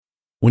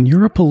When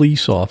you're a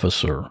police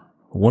officer,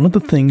 one of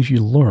the things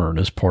you learn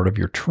as part of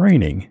your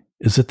training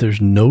is that there's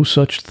no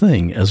such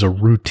thing as a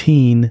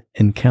routine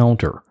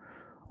encounter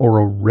or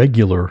a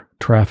regular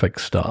traffic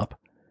stop.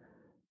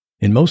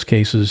 In most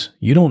cases,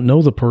 you don't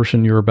know the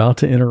person you're about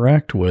to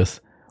interact with,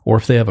 or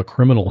if they have a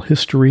criminal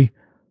history,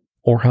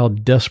 or how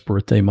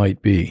desperate they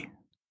might be.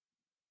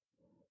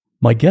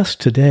 My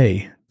guest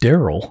today,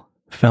 Daryl,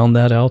 found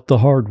that out the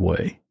hard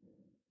way.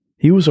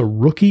 He was a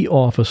rookie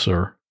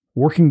officer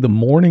working the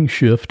morning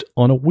shift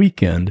on a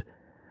weekend,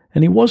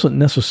 and he wasn't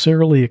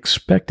necessarily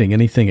expecting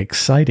anything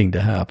exciting to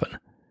happen.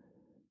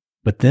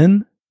 But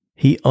then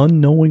he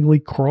unknowingly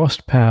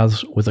crossed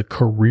paths with a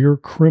career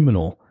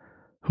criminal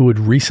who had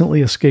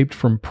recently escaped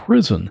from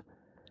prison,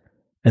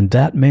 and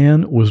that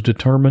man was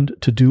determined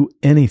to do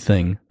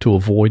anything to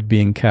avoid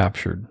being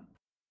captured.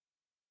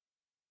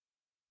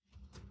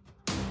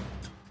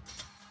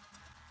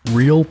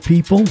 Real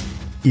people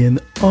in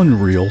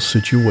unreal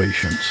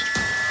situations.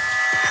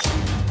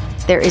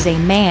 There is a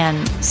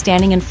man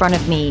standing in front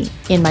of me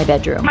in my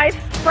bedroom. My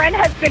friend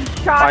has been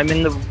shot. I'm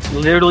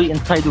literally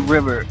inside the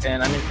river,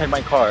 and I'm inside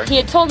my car. He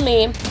had told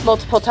me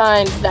multiple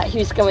times that he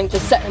was going to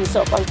set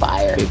himself on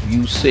fire. If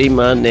you say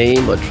my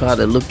name or try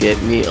to look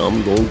at me,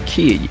 I'm going to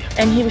kill you.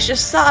 And he was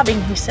just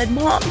sobbing. He said,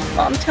 Mom,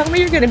 tell me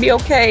you're going to be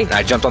okay. And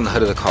I jumped on the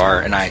hood of the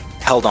car, and I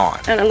held on.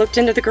 And I looked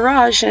into the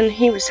garage, and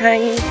he was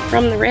hanging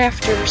from the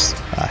rafters.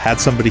 I had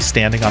somebody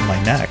standing on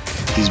my neck.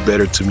 He's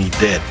better to me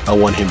dead. I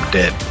want him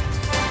dead.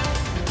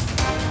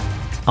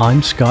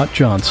 I'm Scott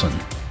Johnson,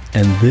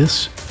 and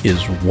this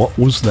is What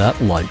Was That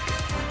Like?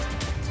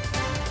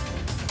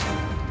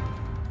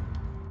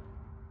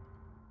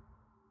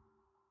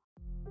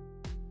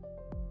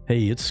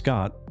 Hey, it's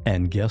Scott,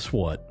 and guess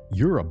what?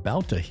 You're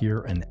about to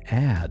hear an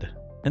ad,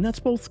 and that's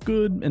both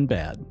good and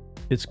bad.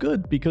 It's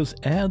good because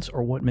ads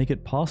are what make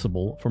it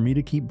possible for me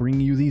to keep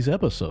bringing you these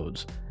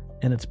episodes,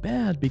 and it's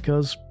bad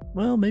because,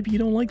 well, maybe you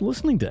don't like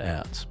listening to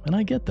ads, and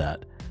I get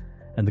that.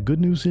 And the good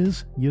news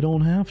is you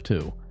don't have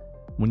to.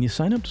 When you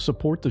sign up to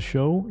support the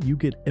show, you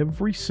get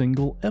every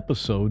single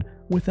episode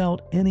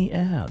without any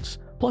ads.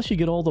 Plus, you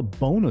get all the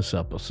bonus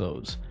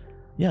episodes.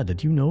 Yeah,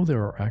 did you know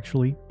there are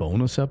actually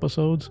bonus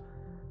episodes?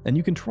 And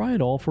you can try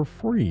it all for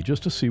free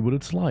just to see what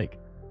it's like.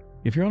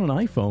 If you're on an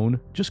iPhone,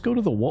 just go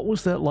to the What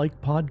Was That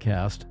Like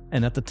podcast,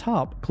 and at the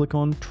top, click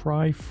on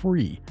Try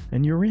Free,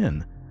 and you're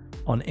in.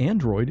 On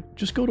Android,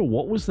 just go to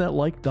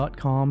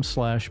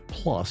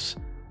whatwasthatlike.com/plus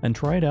and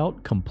try it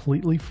out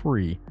completely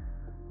free.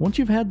 Once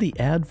you've had the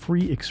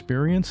ad-free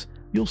experience,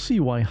 you'll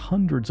see why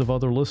hundreds of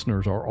other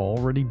listeners are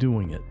already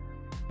doing it.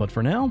 But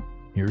for now,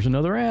 here's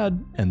another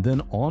ad, and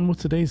then on with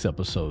today's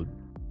episode.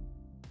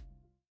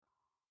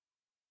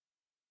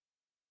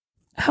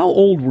 How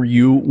old were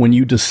you when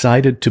you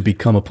decided to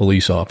become a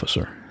police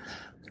officer?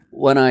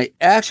 When I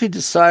actually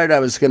decided I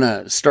was going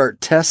to start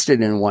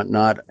testing and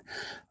whatnot,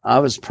 I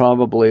was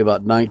probably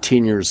about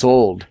 19 years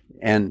old,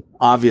 and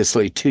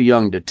obviously too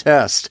young to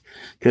test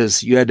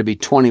because you had to be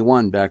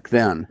 21 back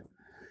then.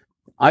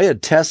 I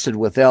had tested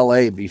with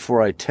LA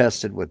before I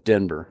tested with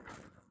Denver.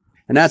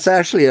 And that's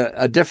actually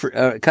a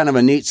different, kind of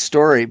a neat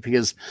story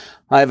because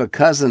I have a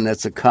cousin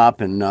that's a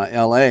cop in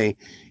LA,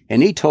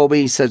 and he told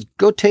me, he said,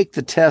 go take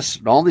the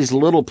test in all these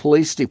little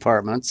police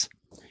departments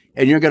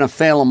and you're going to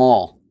fail them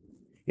all.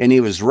 And he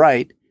was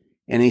right.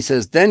 And he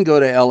says, then go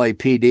to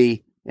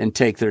LAPD and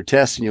take their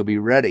test and you'll be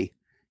ready.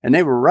 And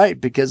they were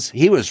right because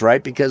he was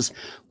right because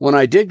when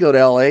I did go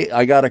to LA,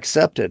 I got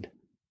accepted.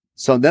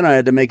 So then I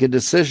had to make a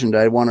decision.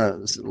 Did I want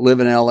to live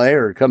in LA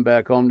or come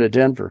back home to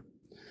Denver?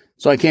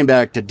 So I came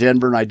back to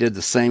Denver and I did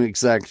the same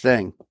exact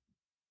thing.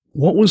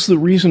 What was the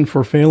reason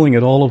for failing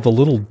at all of the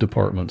little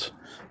departments?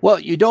 Well,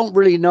 you don't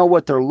really know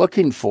what they're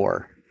looking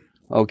for,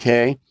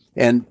 okay?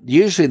 And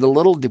usually the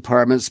little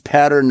departments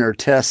pattern their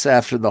tests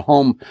after the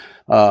home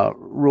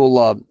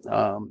rule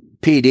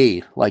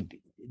PD, like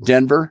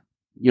Denver.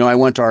 You know, I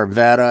went to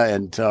Arvada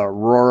and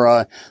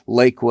Aurora,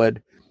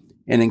 Lakewood.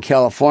 And in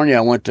California,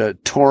 I went to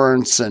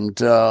Torrance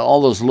and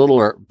all those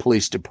little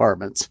police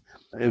departments.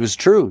 It was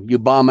true. You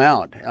bomb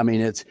out. I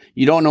mean,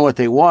 you don't know what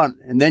they want,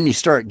 and then you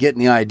start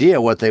getting the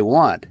idea what they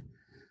want.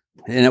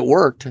 And it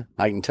worked.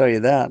 I can tell you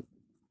that.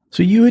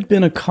 So you had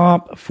been a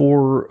cop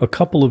for a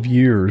couple of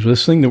years.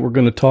 This thing that we're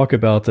going to talk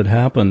about that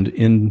happened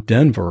in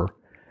Denver.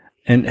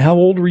 And how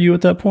old were you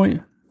at that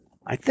point?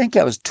 I think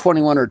I was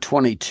 21 or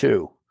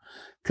 22.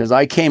 Because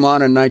I came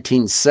on in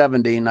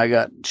 1970 and I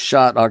got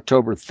shot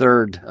October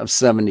 3rd of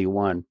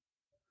 71.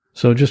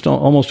 So just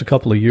almost a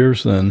couple of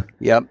years then.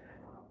 Yep.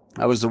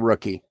 I was a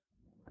rookie.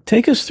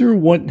 Take us through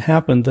what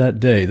happened that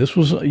day.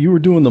 You were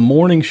doing the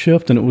morning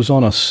shift and it was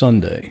on a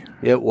Sunday.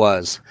 It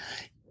was.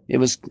 It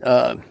was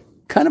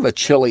kind of a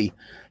chilly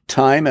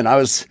time, and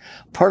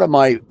part of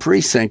my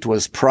precinct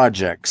was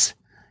projects.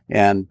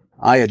 And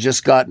I had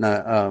just gotten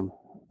a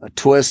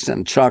twist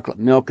and chocolate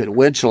milk at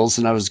Winchell's,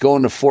 and I was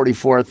going to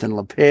 44th and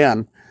La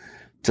Pan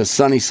to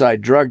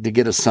Sunnyside Drug to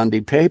get a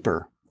Sunday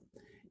paper.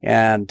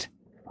 And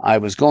I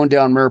was going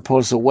down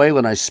Mariposa Way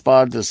when I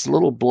spotted this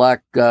little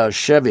black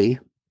Chevy,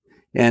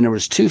 and there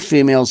was two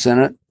females in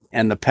it,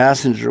 and the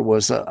passenger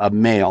was a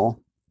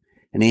male,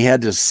 and he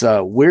had this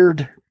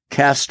weird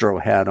Castro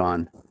hat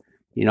on.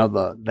 You know,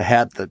 the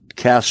hat that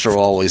Castro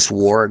always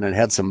wore, and it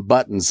had some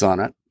buttons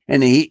on it.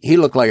 And he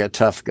looked like a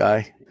tough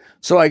guy.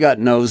 So I got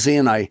nosy,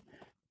 and I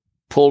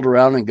pulled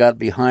around and got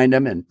behind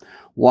him and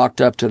walked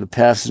up to the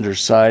passenger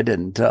side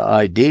and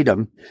ID'd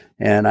him.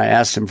 And I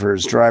asked him for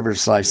his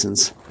driver's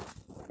license.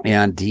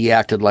 And he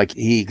acted like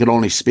he could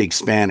only speak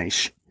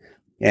Spanish.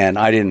 And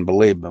I didn't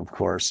believe him, of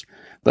course.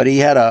 But he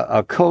had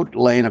a coat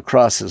laying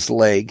across his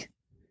leg.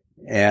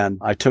 And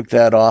I took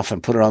that off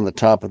and put it on the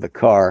top of the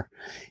car.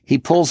 He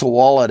pulls a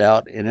wallet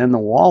out, and in the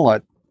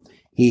wallet,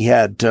 he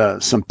had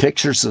some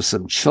pictures of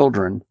some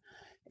children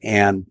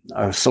and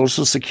a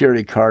Social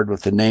Security card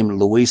with the name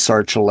Luis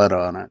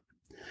Archuleta on it.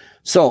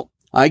 So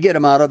I get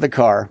him out of the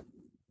car,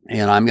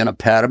 and I'm going to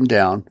pat him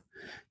down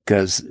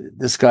because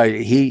this guy,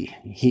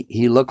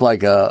 he looked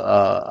like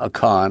a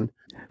con.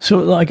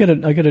 So I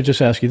gotta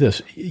just ask you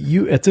this: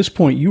 you at this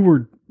point you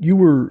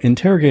were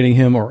interrogating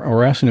him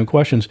or asking him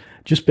questions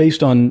just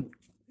based on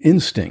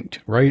instinct,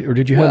 right? Or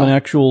did you have an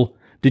actual?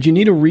 Did you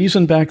need a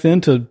reason back then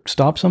to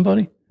stop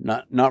somebody?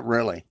 Not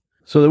really.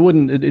 So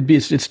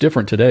it's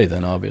different today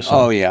then, obviously.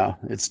 Oh yeah,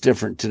 it's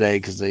different today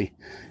because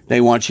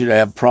they want you to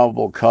have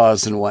probable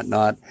cause and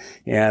whatnot.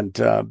 And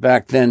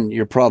back then,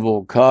 your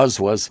probable cause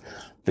was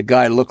the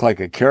guy looked like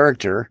a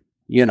character.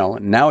 You know,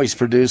 now he's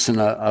producing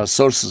a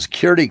Social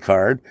Security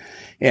card,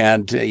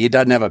 and he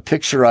doesn't have a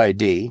picture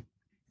ID.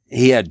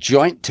 He had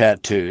joint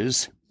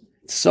tattoos.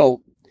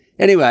 So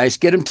anyway, I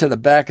get him to the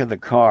back of the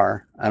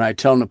car, and I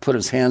tell him to put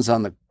his hands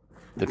on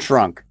the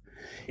trunk.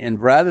 And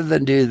rather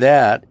than do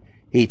that,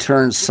 he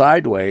turns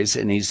sideways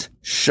and he's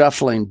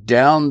shuffling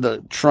down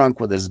the trunk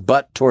with his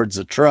butt towards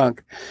the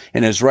trunk,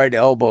 and his right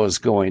elbow is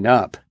going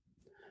up.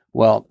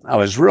 Well, I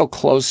was real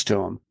close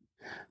to him.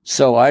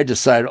 So I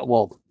decided,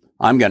 well,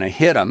 I'm going to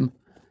hit him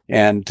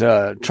and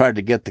tried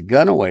to get the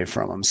gun away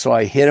from him. So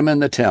I hit him in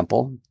the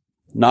temple,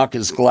 knock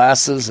his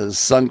glasses, his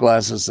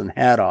sunglasses and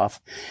hat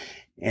off.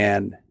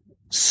 And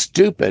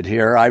stupid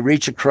here, I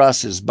reach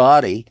across his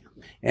body,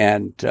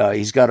 and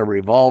he's got a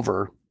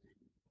revolver.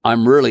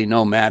 I'm really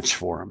no match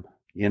for him.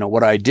 You know,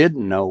 what I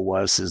didn't know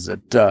is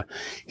that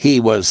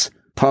he was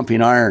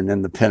pumping iron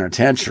in the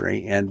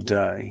penitentiary, and,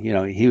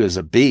 he was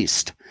a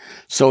beast.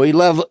 So he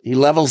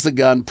levels the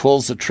gun,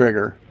 pulls the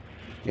trigger,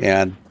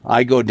 and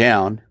I go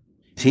down.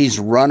 He's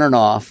running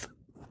off,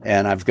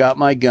 and I've got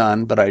my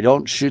gun, but I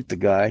don't shoot the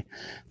guy.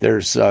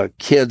 There's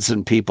kids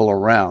and people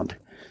around,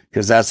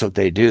 because that's what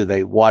they do.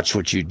 They watch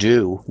what you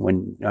do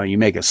when you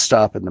make a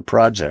stop in the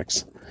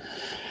projects.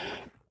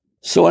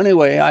 So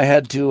anyway, I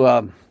had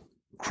to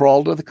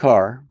crawl to the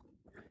car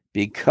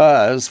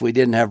because we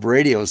didn't have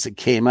radios that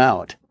came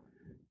out,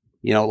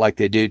 like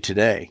they do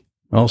today.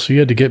 Oh, so you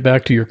had to get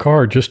back to your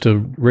car just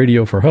to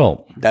radio for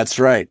help. That's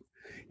right.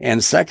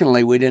 And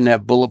secondly, we didn't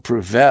have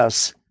bulletproof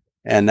vests,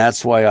 and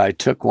that's why I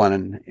took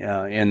one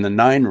in the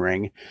 9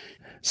 ring.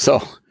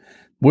 So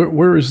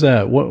where is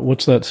that?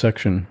 What's that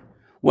section?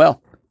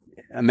 Well,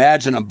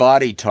 imagine a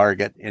body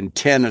target, and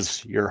 10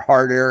 is your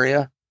heart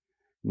area,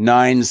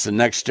 9's the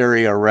next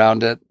area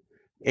around it,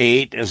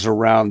 8 is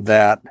around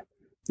that,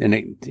 and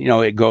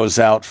it goes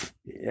out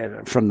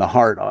from the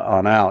heart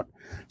on out.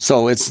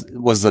 So it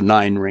was the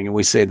 9 ring, and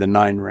we say the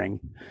 9 ring.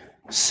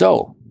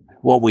 So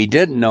what we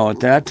didn't know at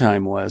that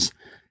time was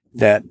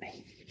that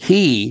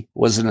he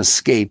was an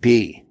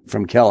escapee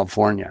from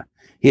California.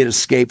 He had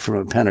escaped from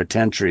a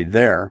penitentiary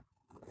there,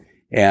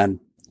 and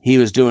he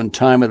was doing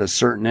time with a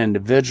certain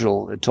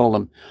individual that told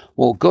him,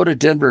 well, go to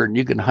Denver and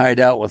you can hide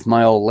out with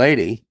my old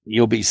lady.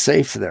 You'll be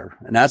safe there.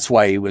 And that's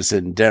why he was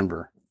in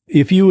Denver.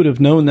 If you would have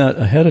known that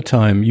ahead of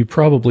time, you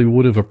probably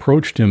would have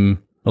approached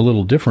him a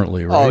little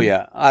differently, right? Oh,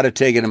 yeah. I'd have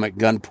taken him at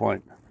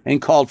gunpoint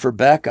and called for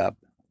backup.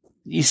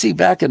 You see,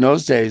 back in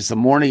those days, the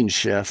morning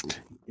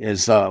shift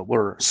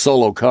were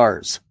solo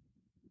cars.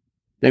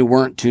 They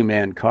weren't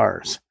 2-man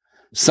cars.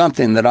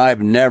 Something that I've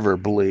never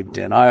believed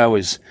in. I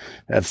always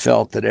have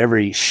felt that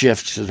every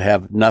shift should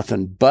have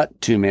nothing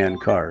but 2-man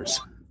cars.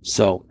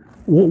 So,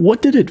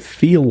 what did it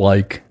feel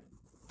like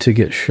to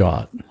get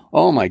shot?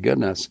 Oh my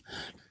goodness.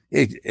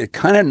 It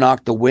kind of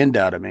knocked the wind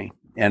out of me,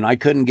 and I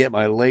couldn't get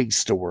my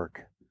legs to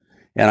work.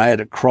 And I had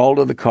to crawl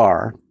to the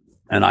car,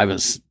 and I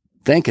was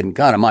thinking,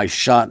 God, am I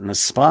shot in the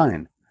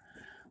spine?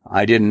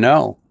 I didn't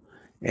know.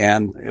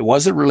 And it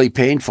wasn't really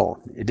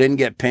painful. It didn't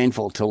get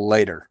painful till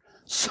later.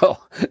 So,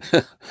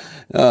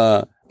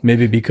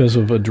 maybe because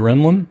of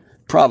adrenaline?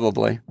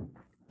 Probably.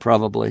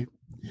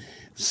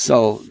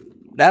 So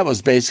that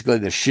was basically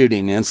the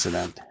shooting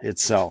incident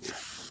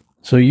itself.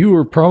 So you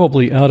were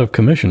probably out of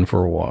commission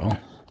for a while.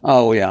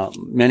 Oh, yeah,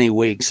 many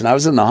weeks. And I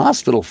was in the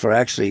hospital for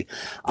actually,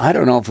 I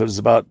don't know if it was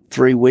about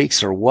 3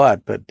 weeks or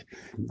what, but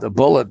the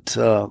bullet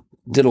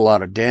did a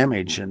lot of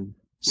damage. And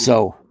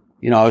so,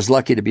 I was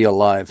lucky to be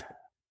alive.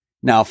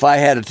 Now, if I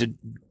had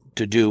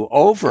to do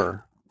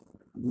over,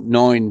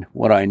 knowing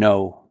what I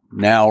know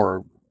now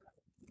or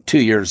 2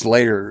 years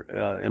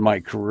later in my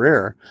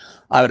career,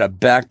 I would have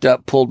backed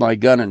up, pulled my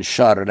gun, and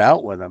shot it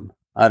out with him.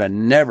 I'd have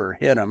never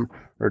hit him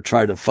or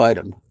tried to fight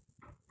him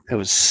It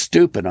was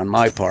stupid on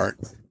my part.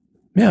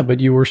 Yeah, but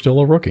you were still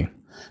a rookie.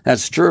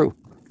 That's true.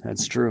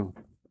 That's true.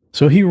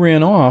 So he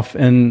ran off,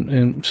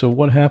 and so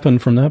what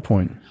happened from that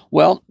point?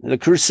 Well, the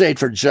Crusade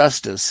for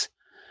Justice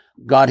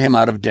got him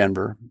out of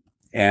Denver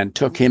and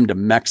took him to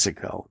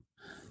Mexico.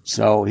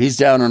 So he's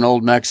down in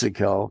old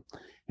Mexico,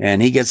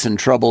 and he gets in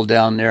trouble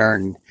down there,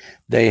 and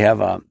they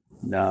have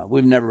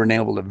we've never been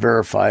able to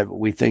verify, but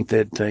we think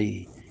that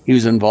he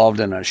was involved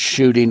in a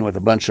shooting with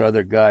a bunch of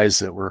other guys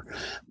that were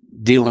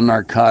dealing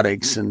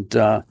narcotics and,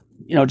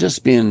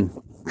 just being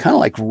kind of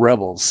like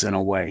rebels in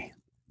a way.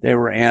 They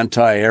were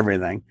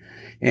anti-everything.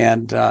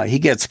 And he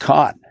gets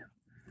caught,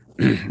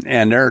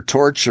 and they're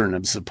torturing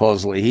him,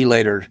 supposedly. He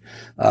later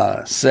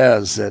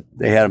says that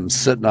they had him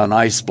sitting on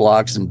ice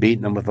blocks and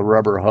beating him with a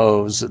rubber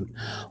hose and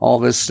all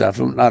this stuff.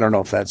 I don't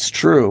know if that's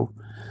true,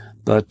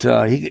 but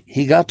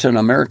he got to an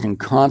American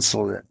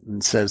consulate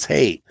and says,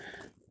 "Hey,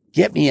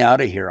 get me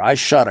out of here. I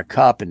shot a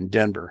cop in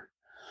Denver."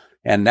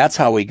 And that's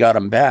how we got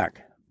him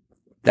back.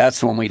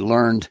 That's when we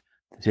learned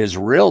his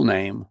real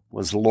name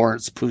was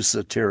Lawrence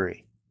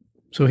Pusateri.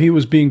 So he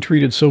was being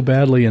treated so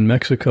badly in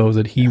Mexico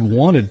that he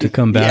wanted to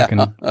come back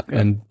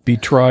and be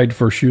tried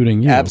for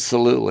shooting you.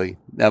 Absolutely.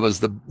 That was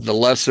the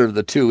lesser of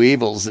the two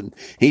evils, and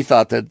he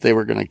thought that they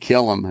were going to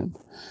kill him. And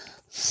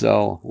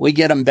so we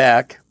get him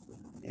back,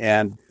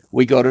 and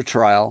we go to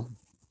trial.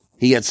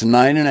 He gets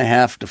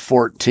 9.5 to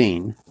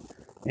 14,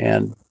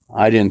 and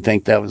I didn't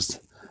think that was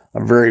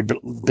a very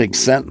big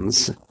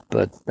sentence,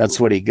 but that's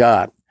what he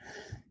got.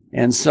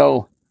 And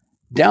so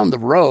down the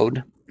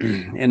road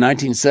in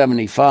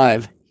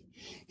 1975,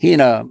 he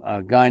and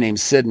a guy named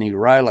Sidney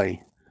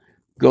Riley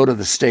go to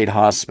the state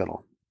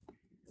hospital.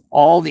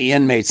 All the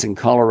inmates in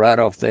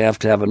Colorado, if they have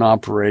to have an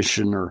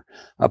operation or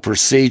a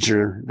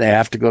procedure, they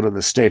have to go to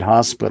the state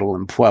hospital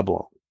in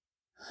Pueblo.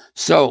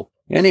 So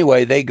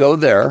anyway, they go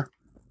there,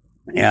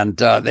 and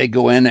they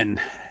go in,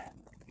 and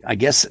I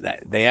guess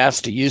they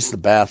asked to use the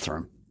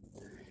bathroom.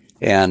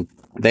 And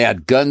they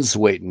had guns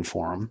waiting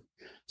for them.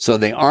 So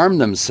they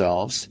armed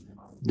themselves.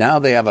 Now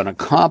they have an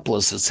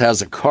accomplice that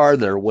has a car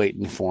there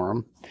waiting for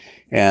them.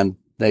 And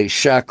they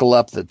shackle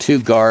up the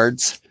two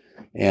guards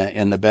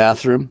in the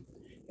bathroom,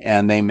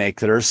 and they make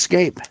their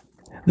escape.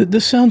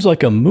 This sounds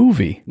like a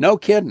movie. No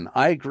kidding.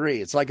 I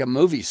agree. It's like a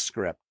movie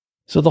script.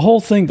 So the whole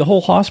thing, the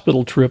whole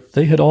hospital trip,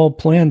 they had all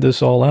planned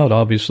this all out,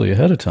 obviously,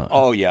 ahead of time.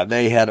 Oh, yeah.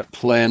 They had it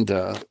planned.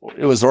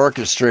 It was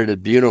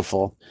orchestrated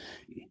beautiful.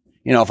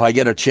 You know, if I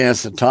get a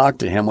chance to talk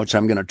to him, which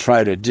I'm going to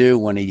try to do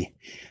when he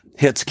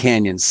hits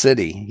Canyon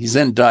City, he's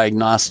in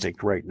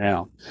diagnostic right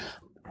now.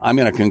 I'm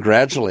going to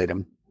congratulate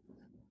him.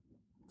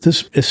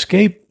 This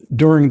escape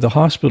during the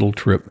hospital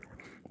trip,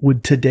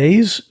 would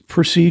today's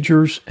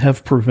procedures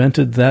have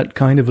prevented that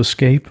kind of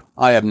escape?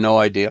 I have no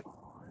idea.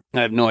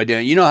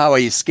 You know how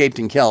he escaped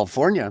in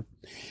California?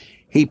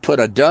 He built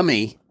a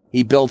dummy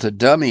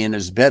in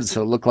his bed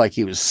so it looked like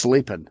he was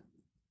sleeping.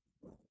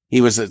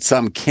 He was at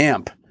some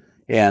camp,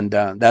 and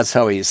that's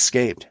how he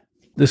escaped.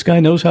 This guy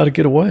knows how to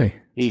get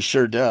away. He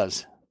sure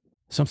does.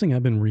 Something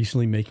I've been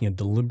recently making a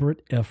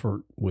deliberate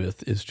effort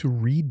with is to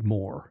read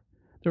more.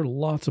 There are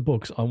lots of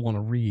books I want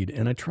to read,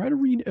 and I try to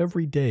read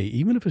every day,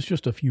 even if it's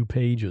just a few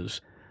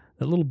pages.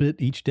 That little bit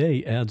each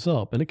day adds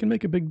up, and it can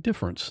make a big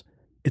difference.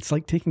 It's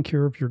like taking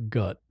care of your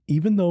gut.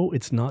 Even though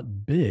it's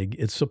not big,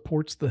 it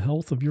supports the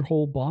health of your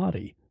whole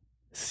body.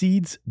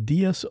 Seed's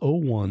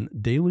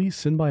DS-01 Daily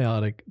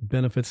Synbiotic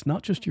benefits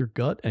not just your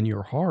gut and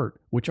your heart,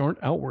 which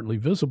aren't outwardly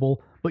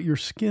visible, but your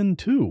skin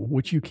too,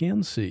 which you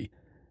can see.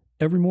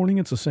 Every morning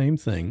it's the same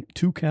thing,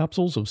 2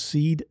 capsules of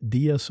Seed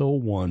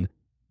DS-01.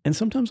 And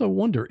sometimes I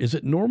wonder, is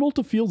it normal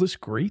to feel this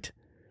great?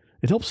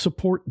 It helps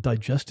support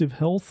digestive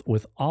health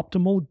with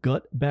optimal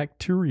gut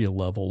bacteria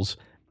levels.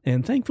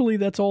 And thankfully,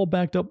 that's all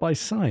backed up by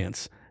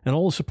science, and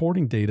all the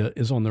supporting data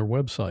is on their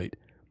website.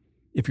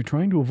 If you're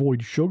trying to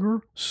avoid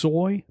sugar,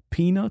 soy,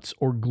 peanuts,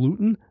 or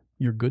gluten,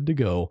 you're good to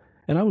go.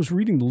 And I was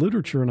reading the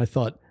literature and I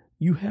thought,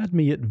 you had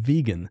me at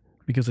vegan,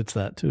 because it's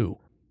that too.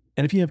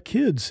 And if you have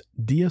kids,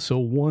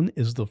 DS-01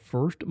 is the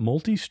first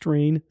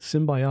multi-strain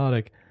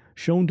symbiotic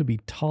shown to be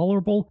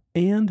tolerable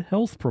and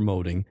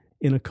health-promoting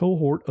in a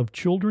cohort of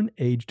children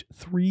aged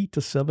 3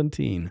 to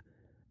 17.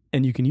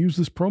 And you can use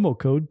this promo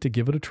code to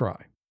give it a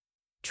try.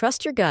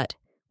 Trust your gut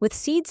with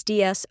Seed's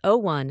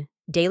DS-01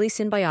 Daily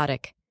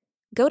Synbiotic.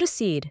 Go to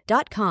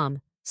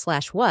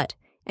seed.com/what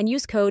and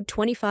use code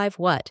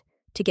 25what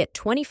to get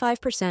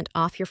 25%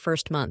 off your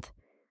first month.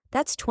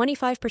 That's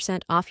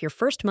 25% off your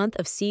first month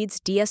of Seed's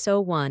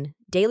DS-01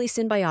 Daily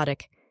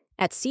Synbiotic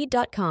at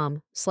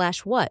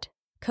seed.com/what,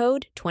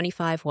 code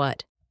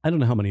 25what. I don't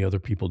know how many other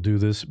people do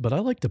this, but I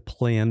like to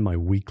plan my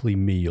weekly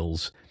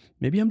meals.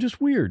 Maybe I'm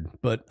just weird,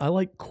 but I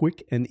like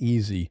quick and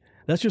easy.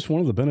 That's just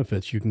one of the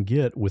benefits you can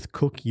get with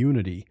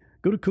CookUnity.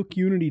 Go to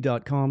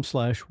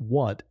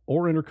cookunity.com/what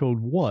or enter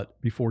code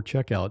WHAT before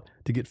checkout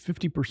to get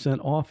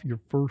 50% off your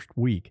first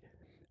week.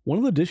 One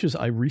of the dishes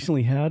I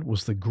recently had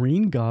was the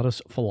Green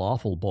Goddess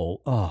Falafel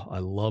Bowl. Oh, I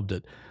loved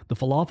it. The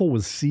falafel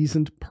was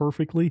seasoned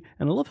perfectly,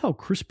 and I love how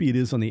crispy it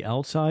is on the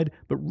outside,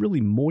 but really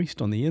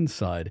moist on the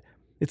inside.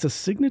 It's a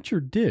signature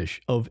dish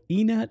of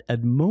Enat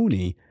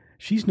Admoni.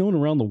 She's known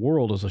around the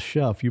world as a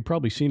chef. You've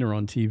probably seen her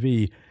on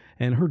TV,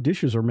 and her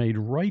dishes are made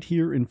right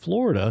here in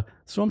Florida,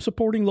 so I'm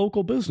supporting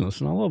local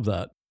business, and I love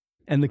that.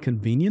 And the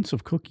convenience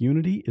of Cook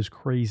Unity is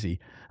crazy.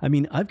 I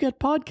mean, I've got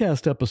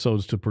podcast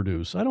episodes to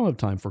produce. I don't have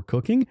time for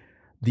cooking.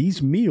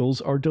 These meals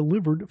are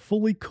delivered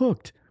fully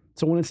cooked.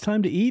 So when it's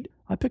time to eat,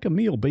 I pick a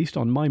meal based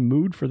on my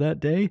mood for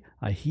that day.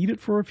 I heat it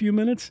for a few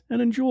minutes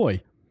and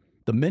enjoy.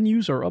 The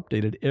menus are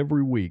updated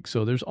every week,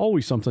 so there's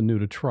always something new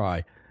to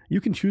try.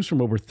 You can choose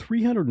from over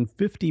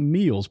 350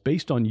 meals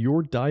based on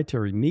your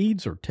dietary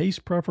needs or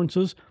taste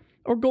preferences,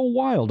 or go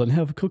wild and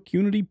have Cook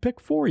Unity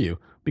pick for you,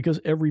 because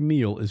every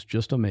meal is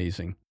just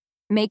amazing.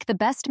 Make the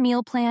best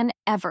meal plan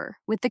ever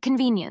with the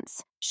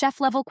convenience,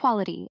 chef-level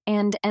quality,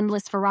 and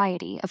endless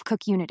variety of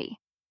Cook Unity.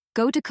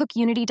 Go to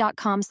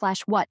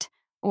cookunity.com/what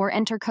or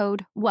enter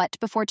code WHAT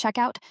before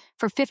checkout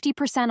for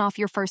 50% off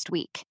your first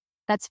week.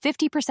 That's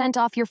 50%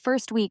 off your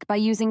first week by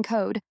using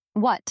code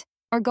WHAT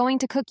or going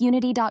to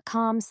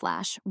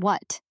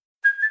cookunity.com/what.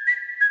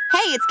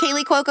 Hey, it's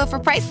Kaylee Cuoco for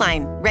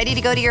Priceline. Ready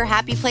to go to your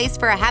happy place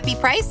for a happy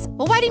price?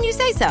 Well, why didn't you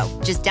say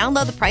so? Just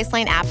download the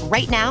Priceline app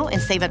right now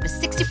and save up to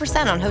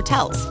 60% on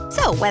hotels.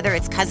 So whether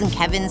it's Cousin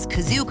Kevin's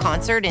Kazoo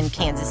Concert in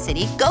Kansas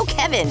City, go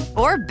Kevin,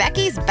 or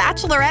Becky's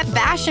Bachelorette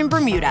Bash in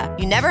Bermuda,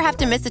 you never have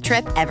to miss a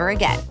trip ever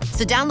again.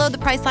 So download the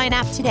Priceline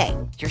app today.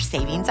 Your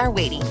savings are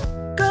waiting.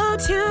 Go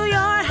to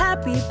your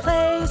happy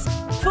place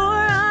for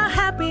a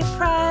happy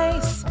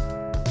price.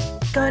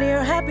 Go to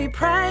your happy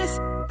price,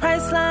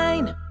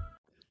 Priceline.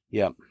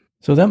 Yep.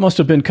 So that must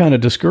have been kind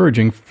of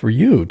discouraging for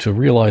you to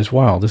realize,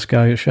 wow, this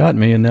guy shot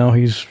me and now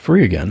he's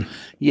free again.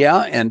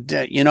 Yeah. And,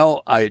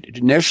 I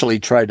initially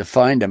tried to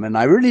find him, and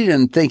I really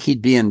didn't think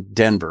he'd be in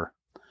Denver.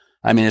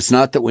 I mean, it's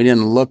not that we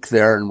didn't look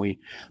there, and we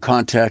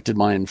contacted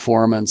my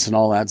informants and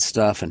all that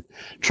stuff and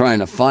trying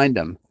to find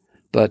him.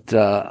 But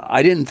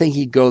I didn't think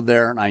he'd go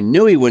there, and I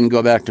knew he wouldn't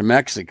go back to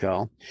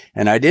Mexico,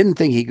 and I didn't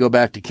think he'd go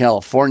back to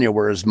California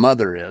where his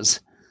mother is.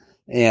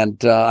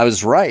 And I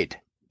was right,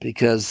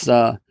 because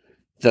the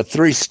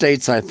 3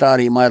 states I thought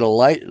he might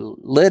have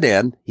lit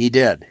in, he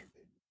did.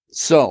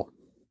 So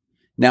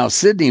now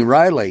Sidney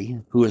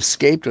Riley, who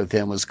escaped with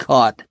him, was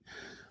caught.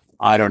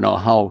 I don't know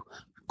how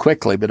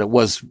quickly, but it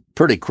was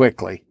pretty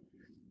quickly.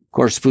 Of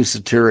course,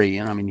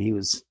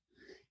 Pusateri,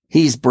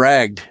 he's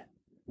bragged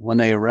when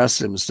they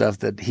arrested him and stuff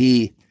that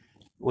he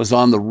was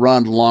on the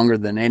run longer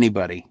than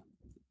anybody.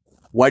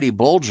 Whitey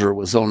Bulger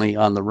was only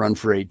on the run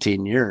for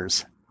 18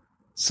 years.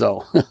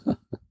 So.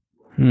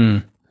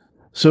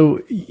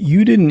 So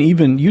you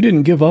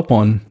didn't give up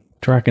on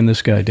tracking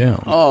this guy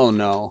down. Oh,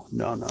 no.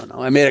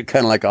 I made it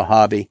kind of like a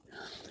hobby.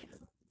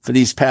 For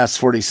these past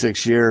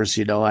 46 years,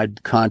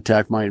 I'd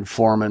contact my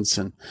informants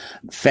and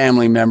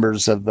family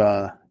members of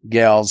the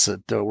gals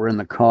that were in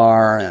the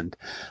car, and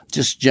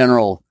just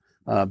general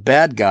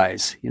bad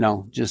guys,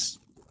 just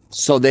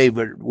so they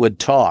would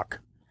talk.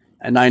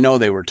 And I know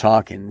they were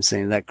talking,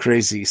 saying that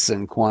crazy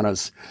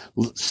Cinquana's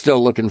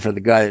still looking for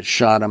the guy that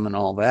shot him and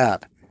all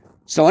that.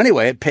 So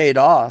anyway, it paid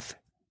off.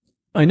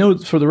 I know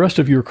for the rest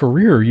of your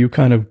career, you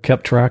kind of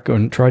kept track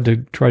and tried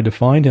to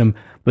find him.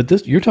 But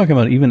this, you're talking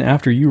about even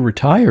after you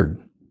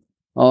retired.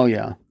 Oh,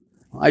 yeah.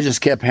 I just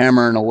kept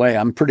hammering away.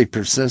 I'm pretty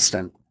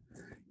persistent.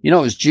 It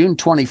was June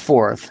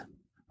 24th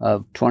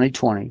of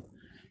 2020,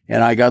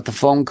 and I got the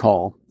phone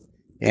call,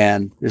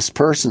 and this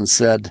person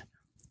said,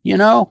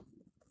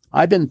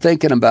 I've been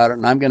thinking about it,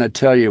 and I'm going to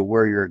tell you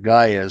where your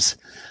guy is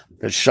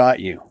that shot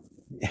you.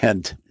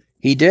 And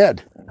he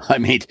did.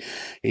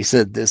 He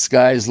said, this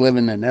guy's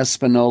living in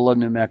Espanola,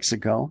 New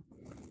Mexico.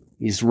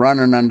 He's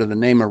running under the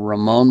name of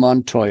Ramon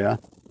Montoya.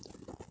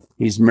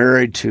 He's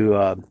married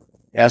to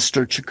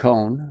Esther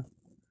Chacon,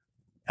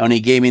 and he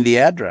gave me the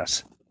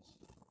address.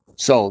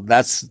 So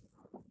that's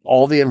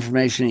all the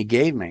information he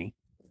gave me.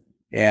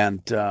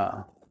 And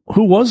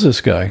who was this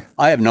guy?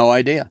 I have no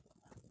idea.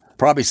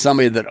 Probably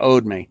somebody that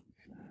owed me.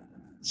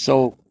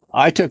 So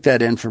I took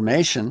that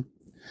information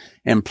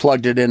and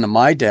plugged it into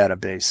my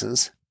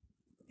databases.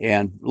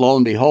 And lo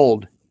and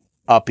behold,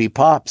 up he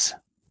pops,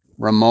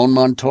 Ramon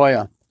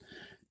Montoya.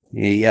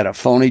 He had a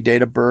phony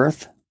date of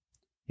birth,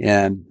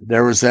 and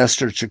there was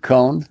Esther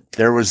Chacon.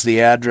 There was the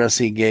address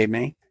he gave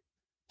me.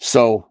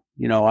 So,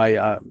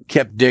 I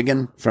kept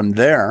digging from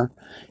there,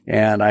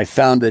 and I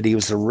found that he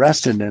was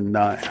arrested in,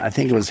 I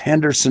think it was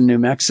Henderson, New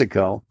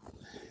Mexico,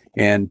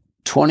 in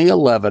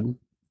 2011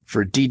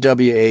 for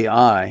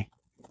DWAI.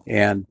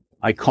 And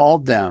I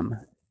called them,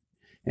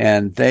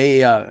 and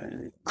they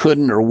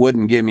couldn't or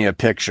wouldn't give me a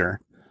picture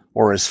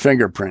or his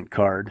fingerprint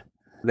card.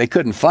 They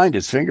couldn't find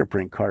his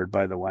fingerprint card,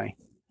 by the way.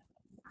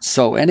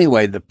 So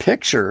anyway, the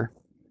picture,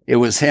 it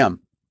was him.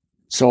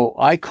 So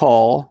I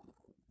call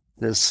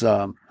this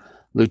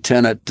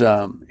Lieutenant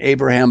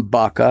Abraham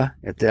Baca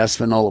at the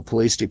Espanola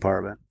Police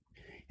Department,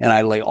 and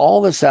I lay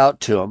all this out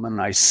to him,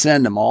 and I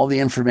send him all the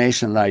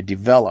information that I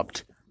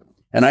developed.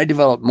 And I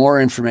developed more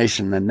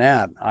information than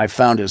that. I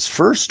found his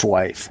first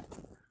wife.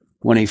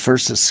 When he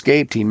first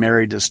escaped, he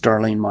married this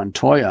Darlene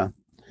Montoya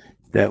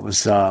that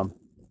was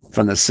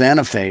from the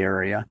Santa Fe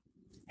area,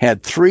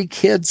 had 3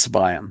 kids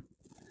by him.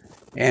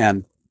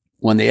 And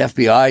when the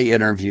FBI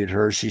interviewed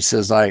her, she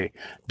says, I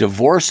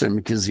divorced him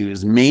because he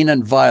was mean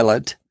and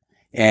violent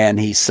and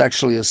he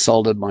sexually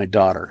assaulted my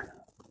daughter.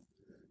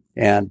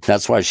 And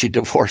that's why she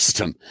divorced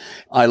him.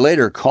 I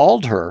later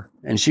called her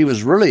and she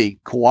was really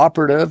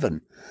cooperative.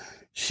 And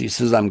she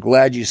says, I'm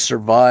glad you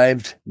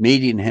survived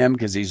meeting him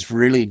because he's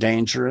really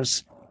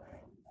dangerous.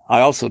 I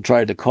also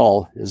tried to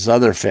call his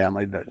other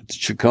family, the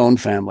Chacon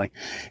family,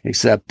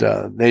 except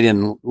they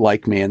didn't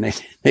like me and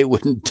they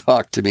wouldn't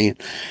talk to me.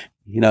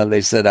 You know,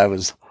 they said I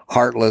was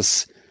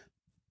heartless,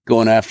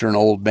 going after an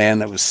old man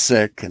that was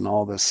sick and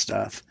all this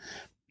stuff.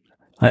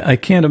 I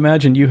can't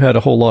imagine you had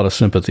a whole lot of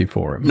sympathy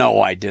for him.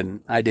 No, I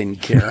didn't. I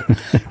didn't care.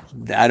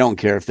 I don't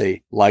care if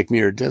they like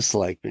me or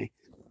dislike me.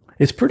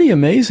 It's pretty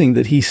amazing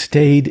that he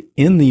stayed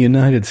in the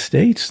United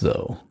States,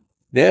 though.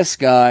 This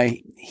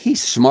guy,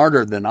 he's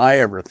smarter than I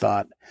ever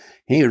thought.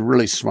 He was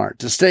really smart.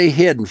 To stay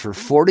hidden for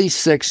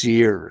 46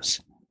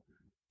 years.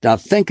 Now,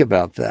 think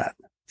about that.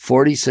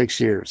 46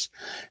 years.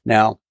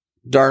 Now,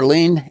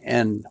 Darlene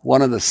and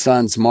one of the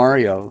sons,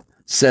 Mario,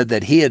 said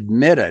that he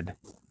admitted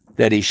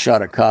that he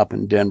shot a cop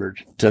in Denver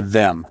to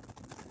them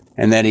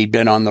and that he'd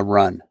been on the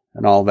run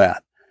and all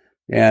that.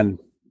 And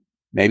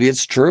maybe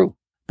it's true,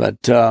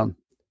 but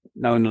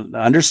no,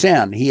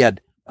 understand, he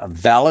had a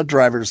valid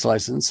driver's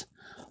license,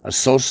 a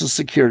social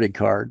security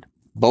card,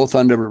 both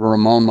under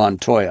Ramon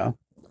Montoya,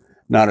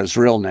 not his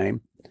real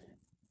name,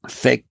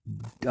 fake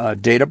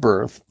date of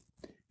birth.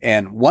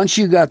 And once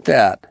you got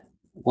that,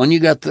 when you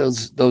got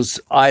those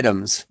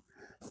items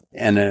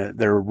and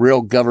they're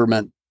real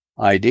government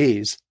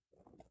IDs,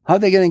 how are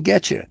they going to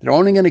get you? They're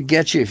only going to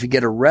get you if you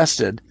get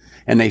arrested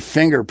and they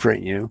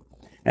fingerprint you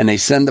and they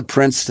send the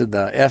prints to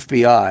the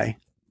FBI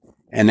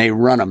and they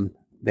run them.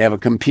 They have a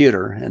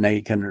computer and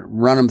they can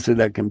run them through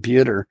that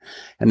computer.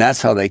 And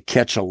that's how they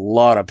catch a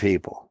lot of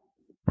people.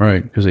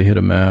 Right, because they hit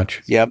a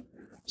match. Yep.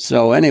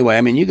 So anyway,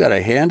 I mean, you got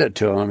to hand it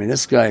to him. I mean,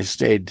 this guy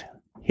stayed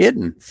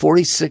hidden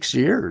 46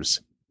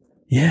 years.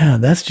 Yeah,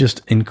 that's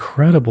just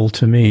incredible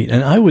to me.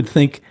 And I would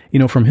think, you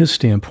know, from his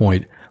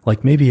standpoint,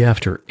 like maybe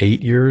after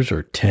 8 years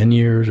or 10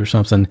 years or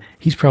something,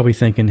 he's probably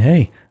thinking,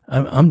 hey,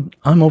 I'm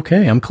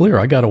okay. I'm clear.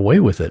 I got away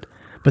with it.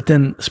 But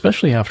then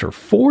especially after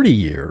 40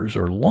 years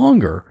or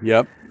longer,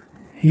 yep,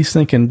 he's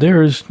thinking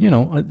there's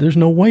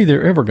no way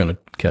they're ever going to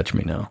catch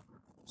me now.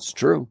 It's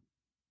true.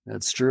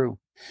 That's true.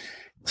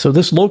 So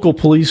this local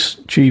police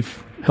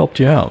chief helped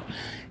you out.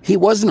 He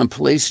wasn't a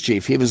police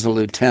chief. He was a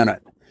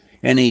lieutenant.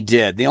 And he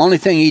did. The only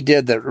thing he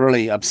did that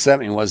really upset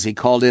me was he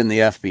called in the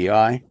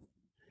FBI.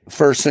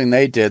 First thing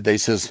they did, they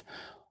says,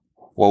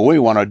 well, we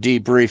want to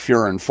debrief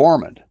your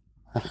informant.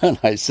 And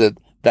I said,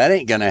 that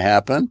ain't going to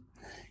happen.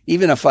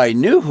 Even if I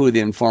knew who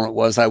the informant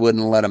was, I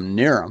wouldn't let him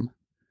near him.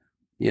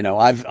 You know,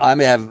 I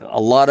have a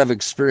lot of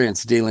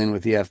experience dealing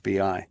with the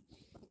FBI,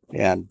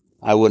 and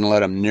I wouldn't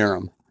let him near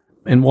him.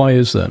 And why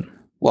is that?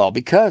 Well,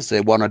 because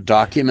they want to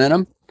document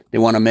him. They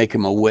want to make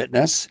him a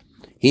witness.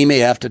 He may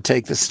have to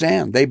take the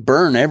stand. They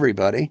burn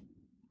everybody,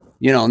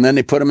 you know, and then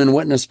they put him in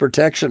witness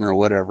protection or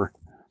whatever.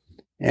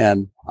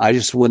 And I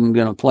just wasn't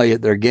going to play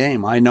at their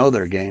game. I know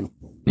their game.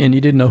 And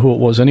you didn't know who it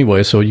was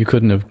anyway, so you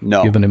couldn't have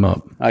given him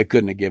up. I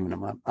couldn't have given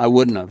him up. I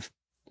wouldn't have.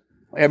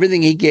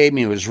 Everything he gave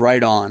me was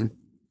right on.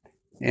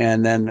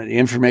 And then the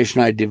information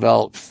I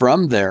developed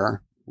from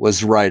there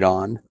was right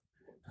on.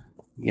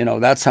 You know,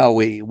 that's how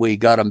we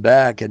got him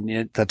back. And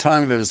at the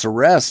time of his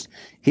arrest,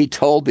 he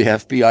told the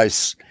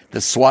FBI,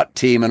 the SWAT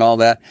team and all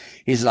that,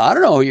 he said, I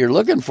don't know who you're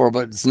looking for,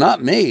 but it's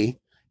not me.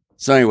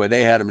 So anyway,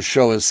 they had him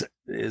show his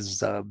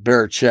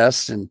bare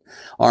chest and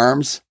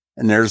arms,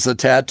 and there's the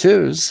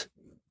tattoos.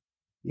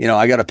 You know,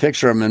 I got a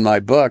picture of him in my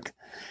book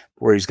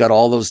where he's got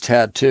all those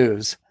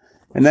tattoos.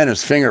 And then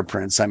his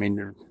fingerprints. I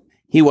mean,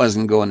 he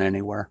wasn't going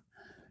anywhere.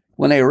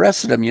 When they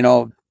arrested him, you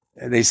know,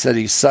 they said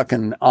he's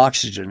sucking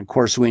oxygen. Of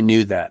course, we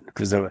knew that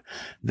because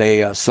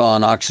they saw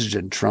an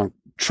oxygen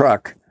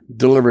truck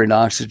delivering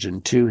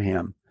oxygen to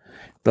him.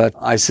 But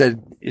I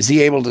said, is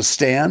he able to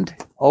stand?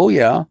 Oh,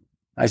 yeah.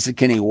 I said,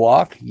 can he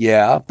walk?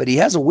 Yeah, but he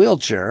has a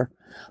wheelchair.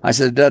 I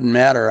said, it doesn't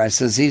matter. I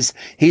says,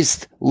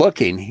 he's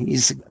looking.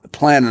 He's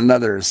planning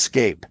another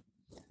escape.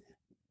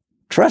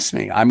 Trust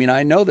me. I mean,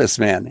 I know this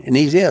man, and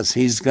he is.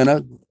 He's going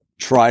to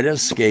try to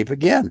escape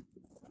again.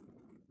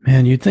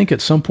 Man, you'd think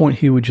at some point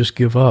he would just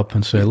give up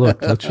and say,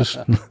 look,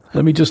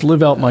 let me just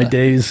live out my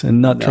days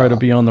and not try to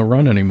be on the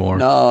run anymore.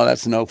 No,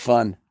 that's no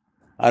fun.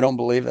 I don't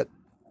believe it.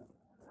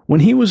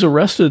 When he was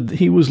arrested,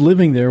 he was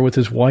living there with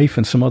his wife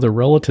and some other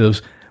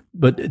relatives.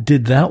 But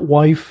did that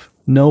wife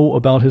know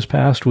about his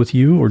past with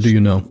you, or do you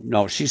know?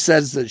 No, she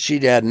says that she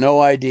had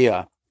no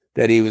idea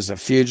that he was a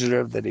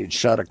fugitive, that he'd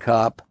shot a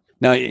cop.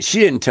 Now, she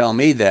didn't tell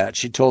me that.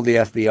 She told the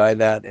FBI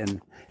that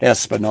in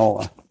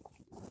Espanola.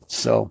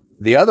 So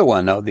the other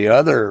one, though, the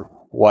other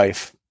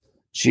wife,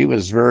 she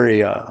was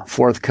very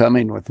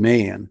forthcoming with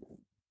me, and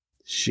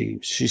she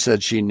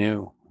said she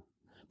knew.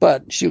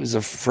 But she was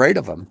afraid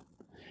of him.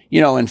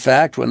 You know, in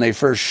fact, when they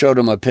first showed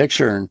him a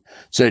picture and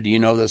said, do you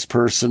know this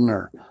person,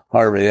 or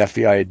however the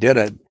FBI did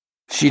it,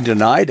 she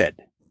denied it.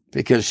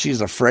 because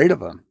she's afraid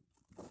of him.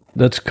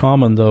 That's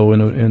common, though,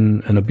 in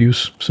an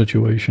abuse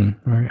situation,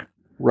 right?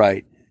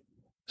 Right.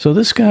 So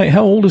this guy,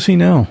 how old is he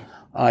now?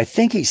 I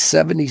think he's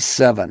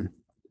 77.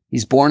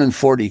 He's born in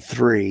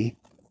 43.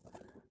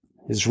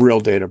 His real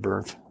date of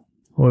birth.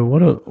 Boy,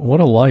 what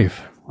a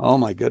life. Oh,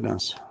 my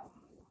goodness.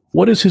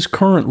 What is his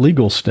current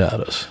legal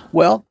status?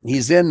 Well,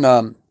 he's in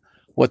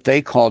what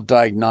they call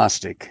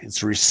diagnostic.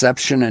 It's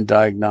reception and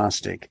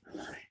diagnostic.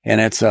 And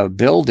it's a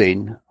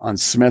building on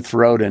Smith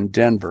Road in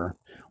Denver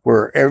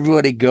where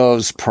everybody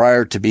goes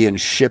prior to being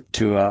shipped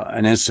to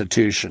an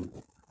institution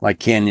like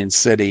Canyon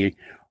City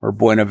or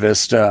Buena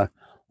Vista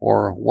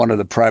or one of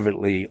the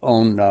privately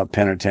owned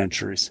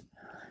penitentiaries.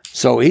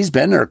 So he's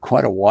been there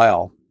quite a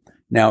while.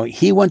 Now,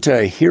 he went to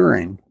a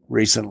hearing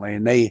recently,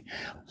 and they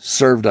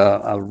served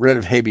a writ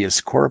of habeas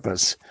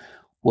corpus,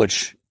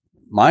 which,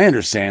 my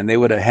understanding, they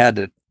would have had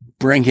to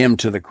bring him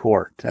to the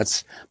court.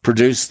 That's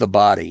produce the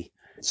body.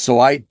 So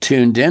I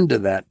tuned into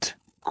that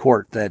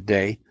court that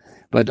day,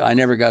 but I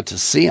never got to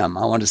see him.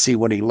 I wanted to see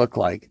what he looked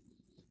like.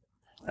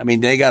 I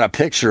mean, they got a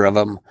picture of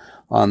him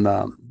on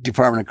the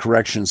Department of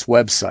Corrections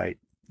website.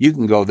 You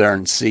can go there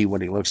and see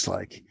what he looks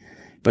like.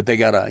 But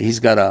he's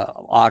got a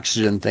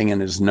oxygen thing in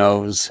his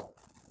nose.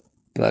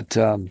 But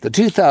the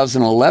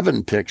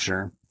 2011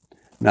 picture,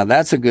 now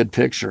that's a good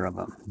picture of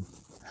him.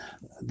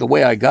 The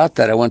way I got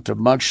that, I went to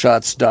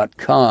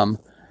mugshots.com,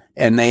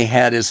 and they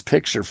had his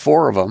picture,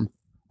 4 of them,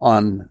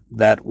 on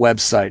that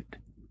website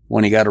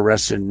when he got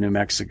arrested in New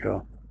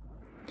Mexico.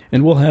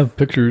 And we'll have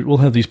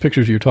these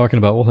pictures you're talking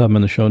about. We'll have them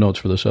in the show notes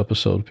for this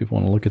episode if people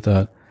want to look at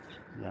that.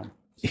 Yeah.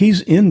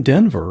 He's in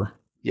Denver.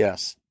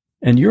 Yes.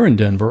 And you're in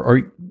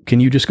Denver. Can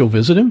you just go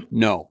visit him?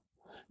 No.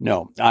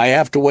 I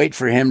have to wait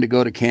for him to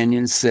go to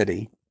Canyon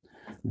City.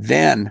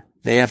 Then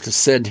they have to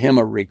send him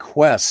a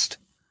request,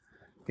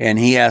 and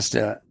he has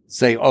to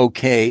say,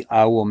 okay,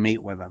 I will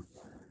meet with him.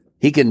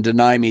 He can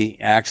deny me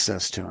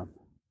access to him.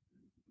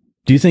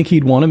 Do you think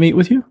he'd want to meet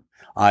with you?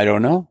 I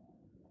don't know.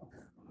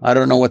 I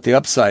don't know what the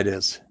upside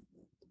is.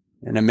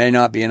 And it may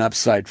not be an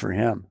upside for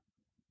him.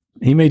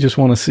 He may just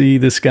want to see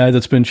this guy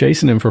that's been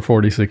chasing him for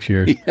 46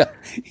 years. Yeah.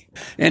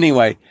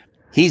 Anyway,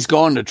 he's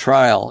going to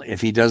trial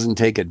if he doesn't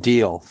take a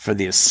deal for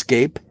the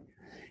escape.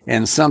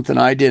 And something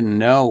I didn't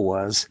know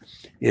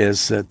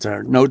is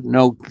that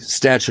no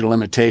statute of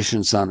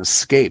limitations on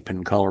escape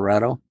in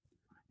Colorado.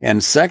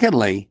 And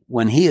secondly,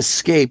 when he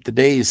escaped, the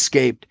day he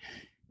escaped,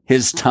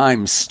 his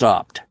time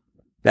stopped.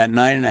 That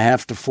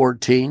 9.5 to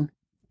 14,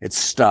 it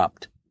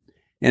stopped.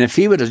 And if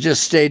he would have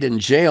just stayed in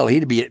jail,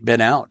 he'd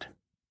been out.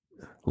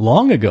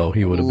 Long ago,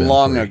 he would have been.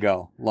 Long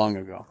ago.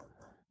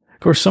 Of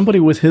course, somebody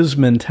with his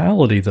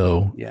mentality,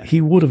 though, he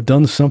would have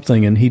done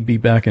something and he'd be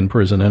back in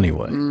prison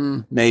anyway.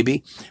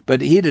 Maybe.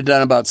 But he'd have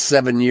done about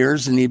 7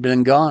 years and he'd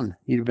been gone.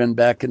 He'd have been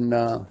back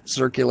in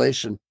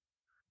circulation.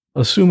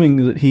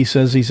 Assuming that he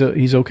says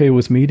he's okay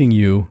with meeting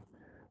you,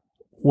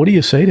 what do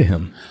you say to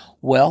him?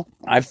 Well,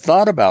 I've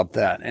thought about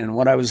that. And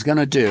what I was going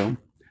to do,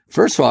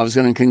 first of all, I was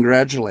going to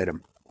congratulate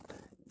him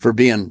for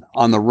being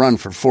on the run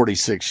for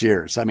 46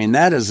 years. I mean,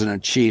 that is an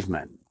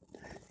achievement.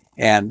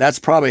 And that's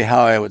probably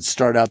how I would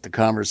start out the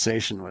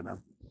conversation with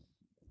him.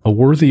 A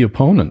worthy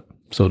opponent,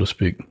 so to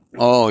speak.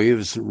 Oh, he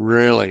was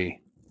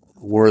really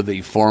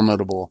worthy,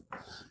 formidable,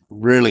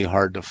 really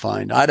hard to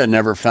find. I'd have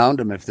never found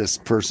him if this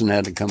person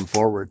hadn't come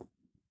forward.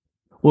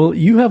 Well,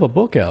 you have a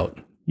book out.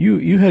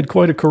 You had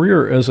quite a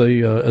career as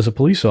a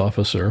police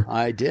officer.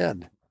 I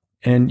did.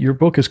 And your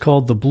book is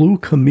called The Blue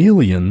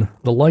Chameleon,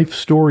 The Life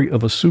Story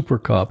of a Super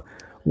Cop.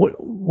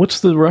 What's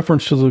the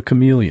reference to the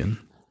chameleon?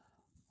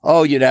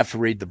 Oh, you'd have to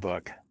read the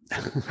book.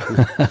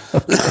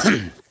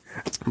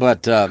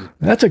 But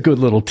that's a good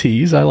little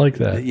tease. I like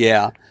that.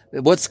 Yeah.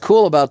 What's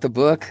cool about the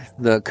book,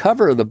 the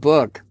cover of the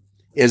book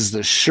is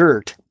the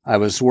shirt I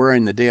was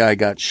wearing the day I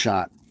got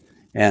shot.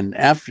 And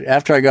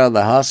after I got out of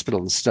the hospital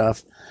and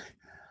stuff,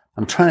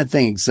 I'm trying to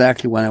think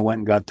exactly when I went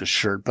and got the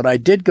shirt, but I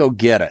did go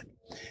get it,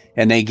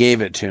 and they gave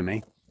it to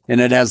me.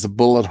 And it has the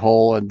bullet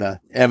hole and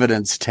the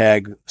evidence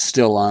tag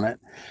still on it.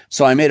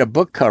 So I made a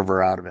book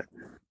cover out of it.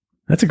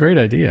 That's a great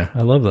idea.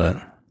 I love that.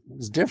 It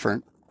was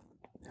different.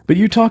 But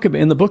you talk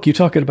about, in the book, you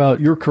talk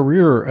about your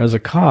career as a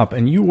cop,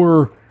 and you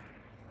were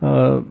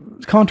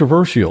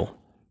controversial,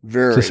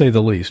 to say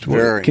the least.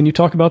 Very. Can you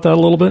talk about that a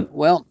little bit?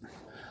 Well,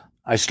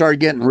 I started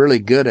getting really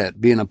good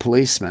at being a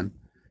policeman,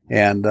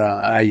 and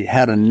I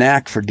had a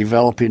knack for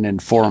developing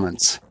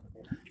informants.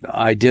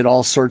 I did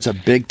all sorts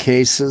of big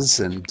cases,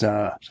 and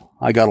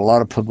I got a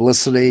lot of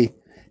publicity,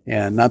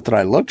 and not that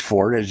I looked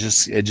for it,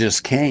 it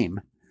just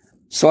came.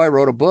 So I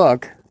wrote a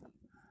book.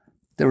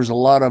 There was a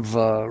lot of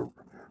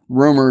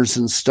rumors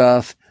and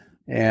stuff,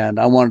 and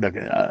I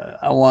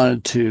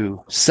wanted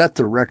to set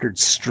the record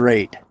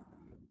straight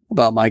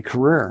about my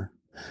career.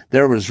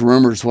 There was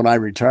rumors when I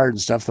retired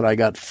and stuff that I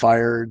got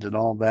fired and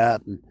all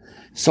that, and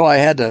so I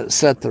had to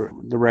set the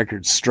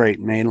record straight,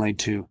 mainly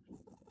to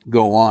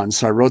go on.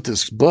 So I wrote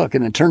this book,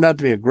 and it turned out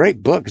to be a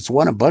great book. It's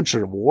won a bunch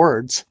of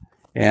awards,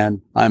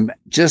 and I'm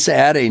just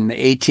adding the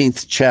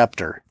 18th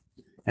chapter,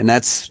 and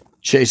that's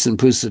Chasen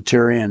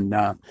Pusateri,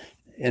 and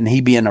and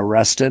he being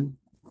arrested.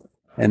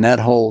 And that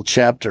whole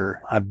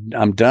chapter,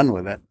 I'm done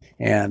with it.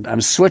 And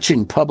I'm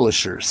switching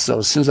publishers. So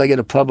as soon as I get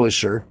a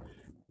publisher,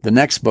 the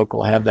next book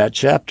will have that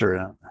chapter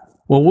in it.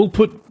 Well, we'll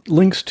put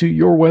links to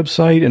your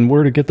website and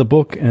where to get the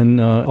book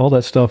and all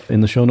that stuff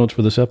in the show notes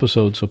for this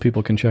episode so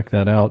people can check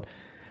that out.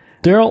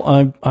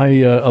 Daryl, I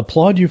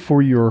applaud you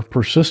for your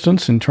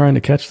persistence in trying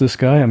to catch this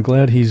guy. I'm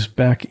glad he's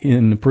back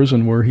in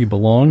prison where he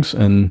belongs,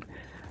 and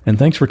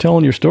thanks for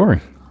telling your story.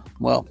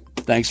 Well,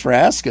 thanks for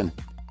asking.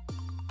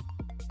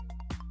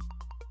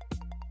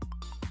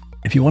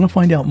 If you want to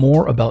find out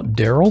more about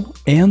Daryl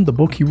and the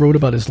book he wrote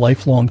about his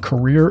lifelong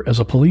career as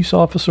a police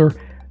officer,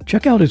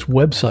 check out his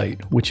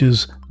website, which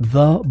is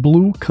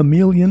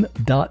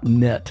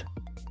thebluechameleon.net.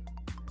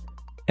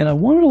 And I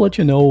wanted to let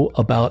you know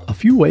about a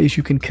few ways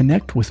you can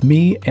connect with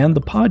me and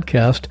the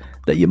podcast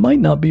that you might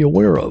not be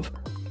aware of.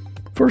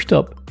 First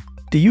up,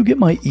 do you get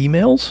my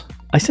emails?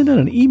 I send out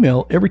an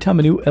email every time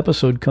a new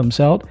episode comes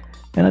out,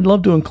 and I'd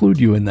love to include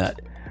you in that.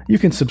 You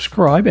can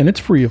subscribe, and it's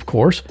free, of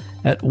course,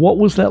 at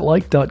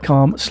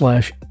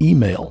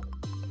whatwasthatlike.com/email.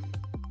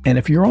 And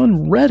if you're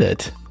on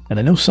Reddit, and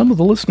I know some of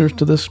the listeners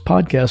to this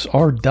podcast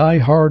are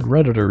die-hard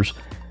Redditors,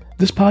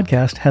 this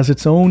podcast has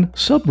its own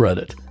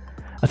subreddit.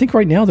 I think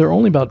right now there are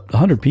only about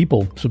 100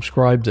 people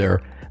subscribed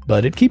there,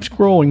 but it keeps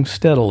growing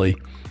steadily.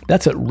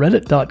 That's at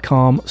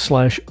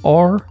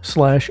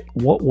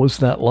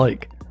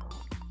reddit.com/r/whatwasthatlike.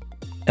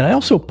 And I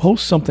also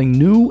post something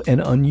new and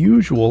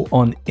unusual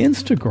on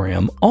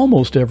Instagram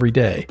almost every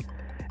day.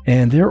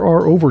 And there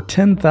are over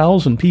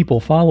 10,000 people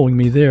following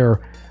me there,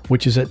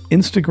 which is at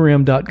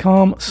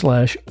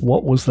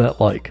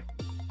instagram.com/whatwasthatlike.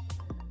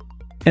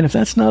 And if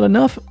that's not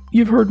enough,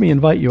 you've heard me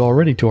invite you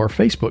already to our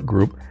Facebook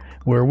group,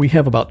 where we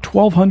have about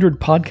 1,200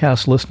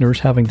 podcast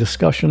listeners having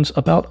discussions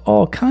about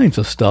all kinds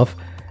of stuff.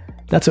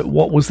 That's at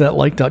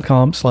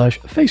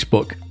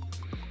whatwasthatlike.com/Facebook.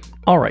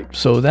 All right,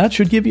 so that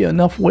should give you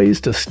enough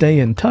ways to stay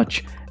in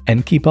touch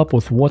and keep up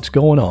with what's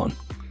going on.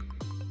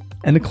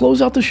 And to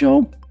close out the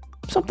show,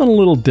 something a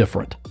little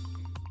different.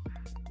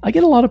 I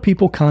get a lot of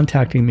people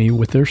contacting me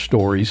with their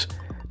stories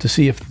to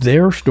see if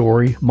their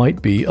story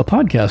might be a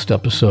podcast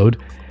episode,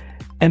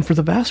 and for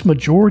the vast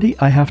majority,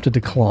 I have to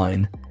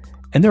decline.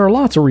 And there are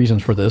lots of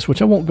reasons for this,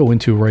 which I won't go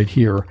into right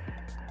here.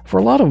 For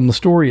a lot of them, the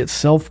story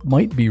itself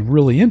might be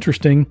really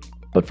interesting,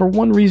 but for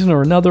one reason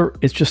or another,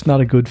 it's just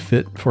not a good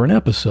fit for an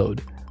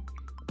episode.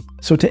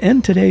 So to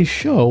end today's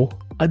show,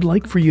 I'd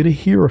like for you to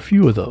hear a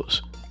few of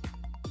those.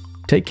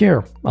 Take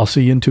care. I'll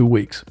see you in 2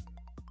 weeks.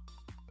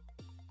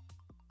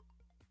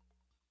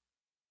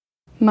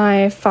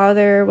 My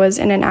father was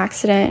in an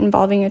accident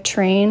involving a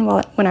train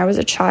when I was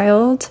a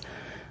child.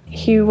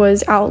 He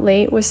was out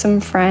late with some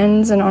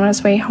friends and on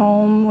his way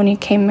home when he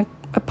came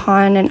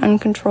upon an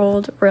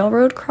uncontrolled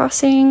railroad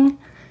crossing,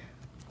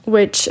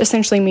 which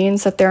essentially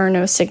means that there are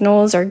no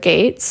signals or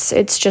gates.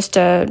 It's just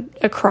a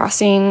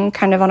crossing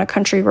kind of on a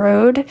country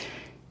road,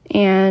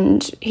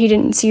 and he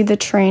didn't see the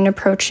train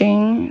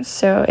approaching,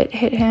 so it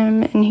hit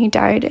him and he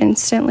died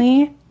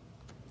instantly.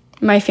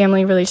 My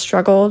family really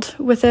struggled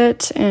with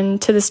it, and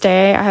to this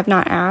day, I have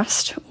not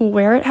asked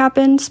where it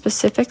happened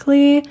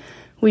specifically.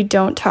 We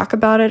don't talk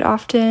about it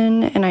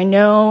often, and I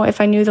know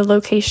if I knew the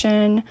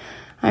location,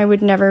 I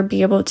would never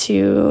be able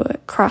to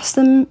cross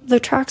the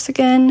tracks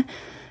again.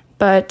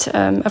 But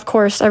of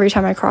course, every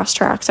time I cross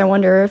tracks, I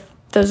wonder if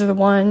those are the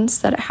ones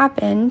that it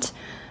happened.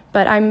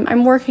 But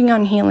I'm working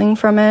on healing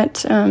from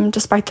it,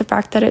 despite the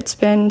fact that it's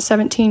been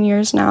 17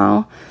 years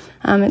now.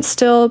 It's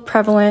still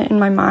prevalent in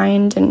my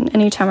mind, and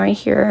anytime I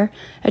hear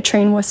a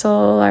train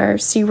whistle or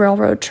see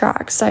railroad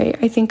tracks, I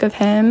think of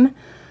him.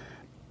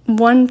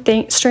 One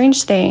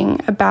strange thing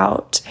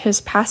about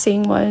his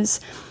passing was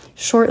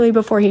shortly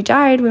before he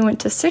died, we went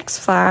to Six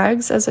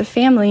Flags as a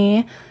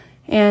family,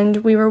 and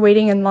we were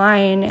waiting in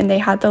line, and they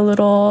had the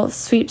little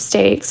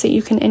sweepstakes that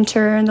you can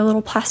enter in the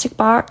little plastic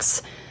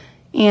box,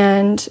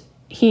 and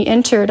he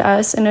entered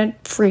us in a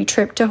free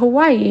trip to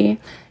Hawaii.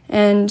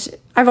 And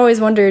I've always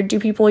wondered, do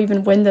people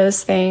even win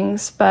those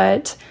things?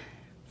 But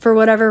for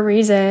whatever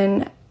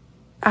reason,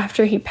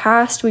 after he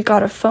passed, we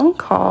got a phone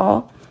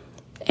call,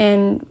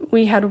 and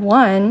we had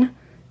won,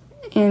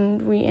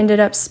 and we ended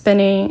up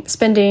spending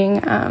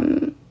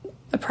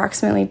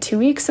approximately 2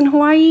 weeks in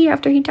Hawaii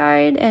after he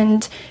died.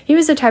 And he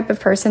was the type of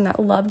person that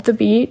loved the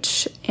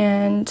beach,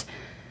 and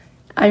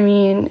I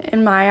mean,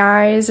 in my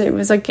eyes, it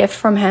was a gift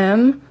from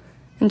him,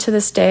 and to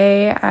this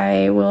day,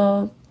 I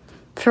will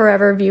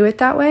forever view it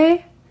that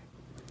way.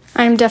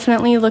 I'm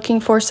definitely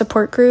looking for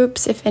support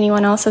groups if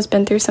anyone else has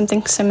been through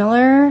something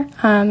similar.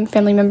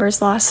 Family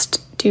members lost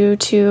due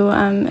to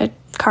a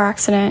car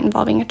accident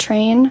involving a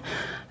train.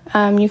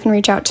 You can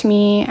reach out to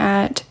me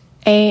at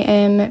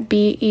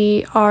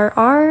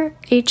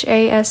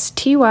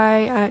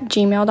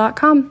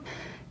amberrhasty@gmail.com.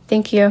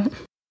 Thank you.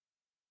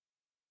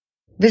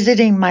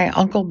 Visiting my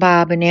Uncle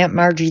Bob and Aunt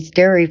Margie's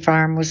dairy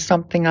farm was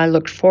something I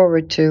looked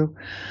forward to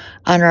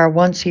on our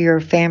once-a-year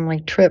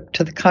family trip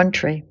to the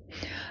country.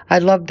 I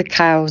loved the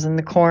cows and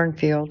the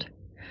cornfield.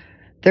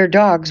 Their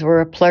dogs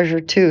were a pleasure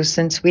too,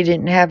 since we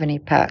didn't have any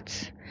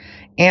pets.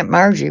 Aunt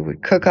Margie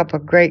would cook up a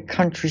great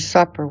country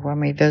supper when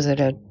we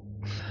visited.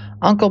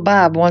 Uncle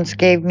Bob once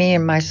gave me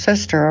and my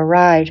sister a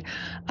ride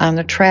on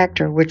the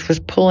tractor which was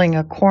pulling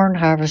a corn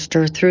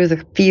harvester through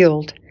the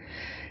field.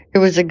 It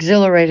was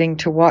exhilarating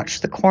to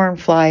watch the corn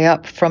fly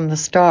up from the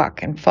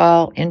stalk and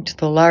fall into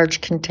the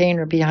large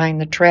container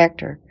behind the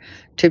tractor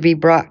to be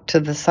brought to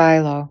the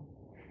silo.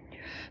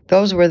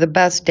 Those were the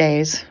best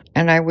days,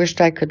 and I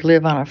wished I could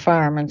live on a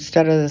farm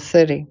instead of the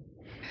city.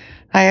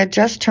 I had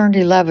just turned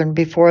 11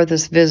 before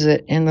this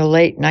visit in the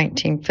late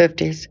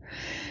 1950s,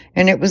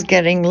 and it was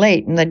getting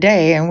late in the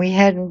day, and we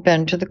hadn't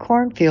been to the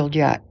cornfield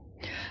yet.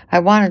 I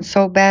wanted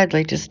so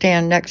badly to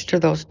stand next to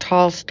those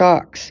tall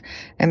stalks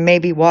and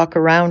maybe walk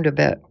around a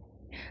bit.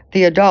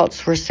 The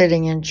adults were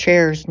sitting in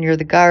chairs near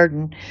the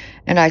garden,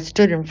 and I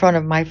stood in front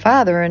of my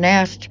father and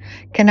asked,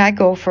 "Can I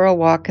go for a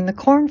walk in the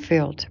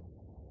cornfield?"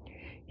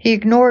 He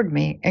ignored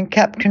me and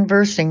kept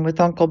conversing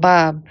with Uncle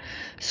Bob,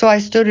 so I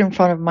stood in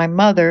front of my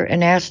mother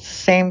and asked the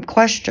same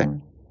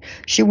question.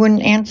 She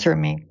wouldn't answer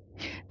me.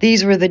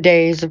 These were the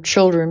days of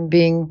children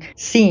being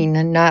seen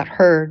and not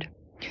heard.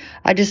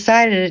 I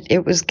decided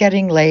it was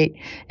getting late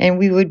and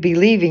we would be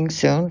leaving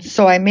soon,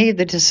 so I made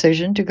the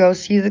decision to go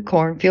see the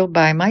cornfield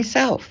by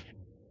myself.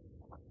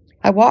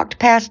 I walked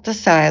past the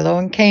silo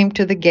and came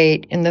to the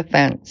gate in the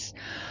fence.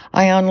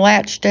 I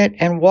unlatched it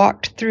and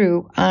walked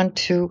through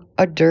onto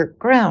a dirt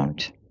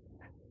ground.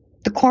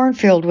 The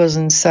cornfield was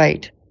in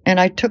sight, and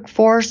I took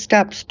 4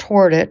 steps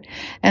toward it,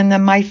 and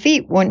then my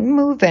feet wouldn't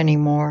move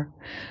anymore.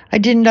 I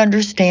didn't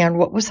understand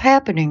what was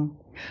happening.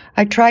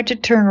 I tried to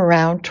turn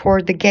around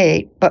toward the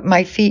gate, but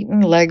my feet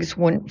and legs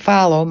wouldn't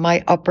follow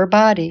my upper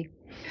body.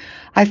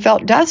 I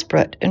felt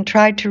desperate and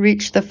tried to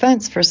reach the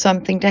fence for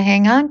something to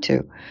hang on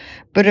to,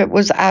 but it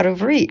was out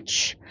of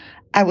reach.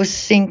 I was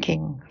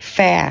sinking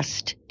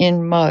fast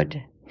in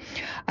mud.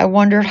 I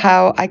wondered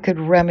how I could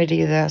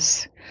remedy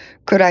this.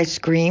 Could I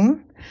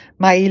scream?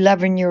 My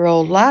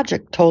 11-year-old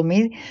logic told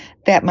me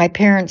that my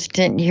parents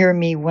didn't hear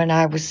me when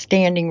I was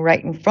standing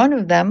right in front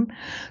of them,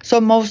 so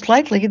most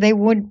likely they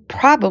would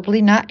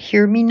probably not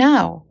hear me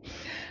now.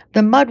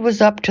 The mud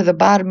was up to the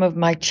bottom of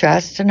my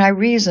chest, and I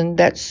reasoned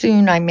that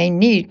soon I may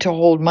need to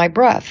hold my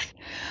breath.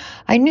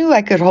 I knew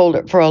I could hold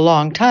it for a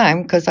long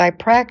time because I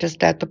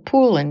practiced at the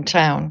pool in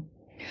town.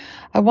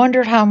 I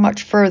wondered how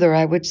much further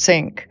I would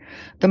sink.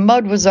 The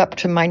mud was up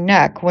to my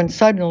neck when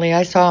suddenly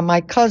I saw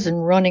my cousin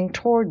running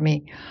toward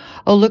me.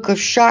 A look of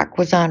shock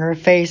was on her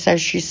face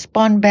as she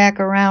spun back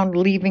around,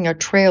 leaving a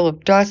trail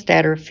of dust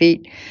at her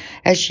feet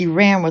as she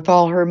ran with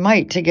all her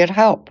might to get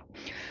help.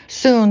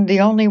 Soon,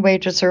 the only way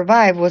to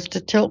survive was to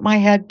tilt my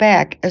head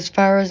back as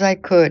far as I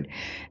could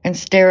and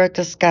stare at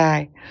the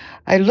sky.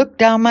 I looked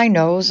down my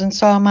nose and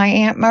saw my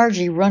Aunt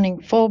Margie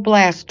running full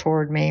blast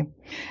toward me.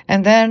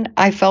 And then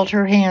I felt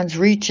her hands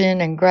reach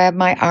in and grab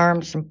my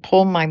arms and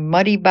pull my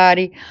muddy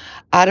body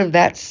out of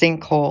that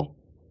sinkhole.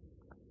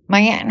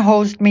 My aunt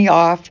hosed me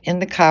off in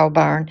the cow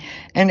barn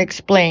and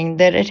explained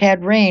that it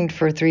had rained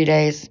for 3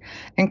 days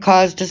and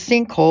caused a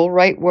sinkhole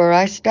right where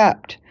I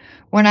stepped.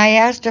 When I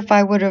asked if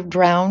I would have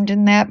drowned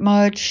in that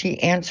mud,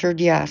 she answered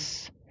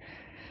yes.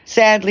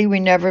 Sadly, we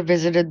never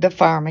visited the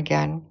farm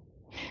again.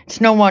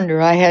 It's no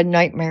wonder I had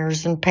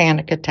nightmares and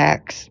panic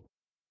attacks.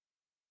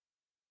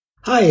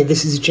 Hi,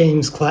 this is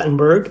James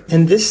Clattenburg,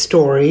 and this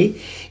story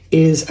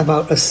is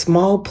about a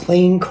small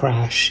plane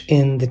crash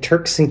in the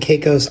Turks and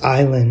Caicos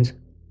Island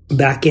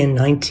back in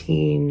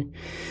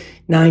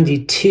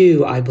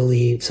 1992, I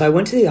believe. So I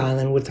went to the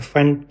island with a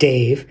friend,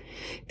 Dave,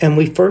 and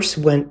we first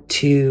went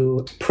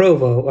to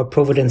Provo, or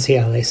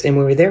Providenciales, and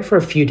we were there for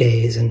a few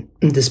days, and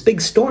this big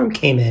storm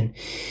came in.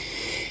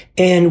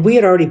 And we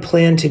had already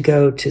planned to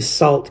go to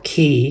Salt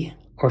Key,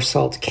 or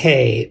Salt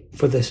Cay,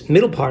 for the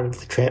middle part of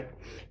the trip,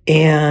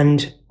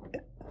 and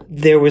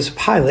there was a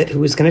pilot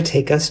who was going to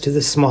take us to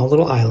this small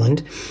little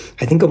island.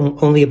 I think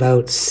only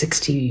about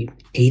 60,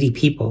 80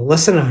 people,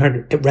 less than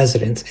 100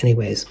 residents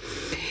anyways.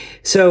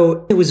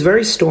 So it was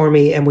very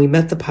stormy, and we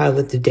met the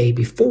pilot the day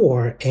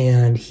before,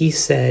 and he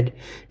said,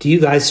 "Do you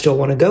guys still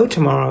want to go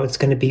tomorrow? It's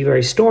going to be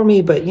very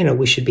stormy, but,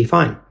 we should be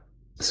fine."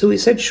 So we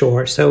said,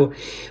 sure. So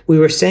we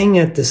were staying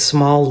at this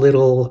small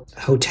little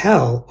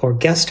hotel or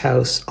guest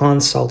house on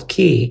Salt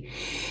Key,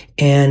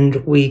 and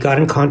we got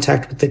in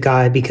contact with the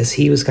guy because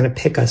he was going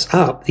to pick us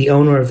up, the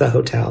owner of the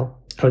hotel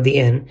or the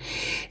inn,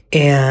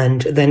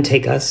 and then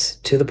take us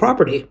to the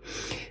property.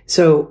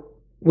 So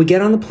we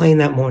get on the plane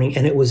that morning,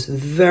 and it was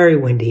very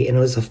windy, and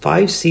it was a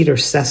 5-seater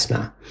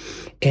Cessna.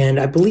 And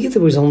I believe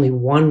there was only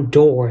one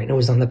door, and it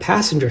was on the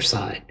passenger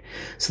side.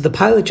 So the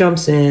pilot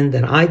jumps in,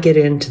 then I get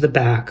into the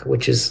back,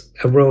 which is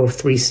a row of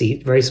 3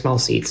 seats, very small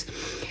seats.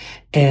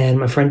 And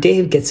my friend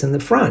Dave gets in the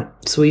front.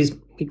 So we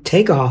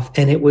take off,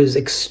 and it was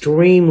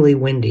extremely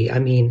windy. I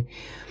mean,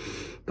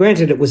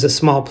 granted, it was a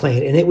small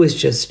plane, and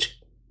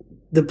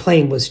the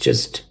plane was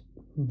just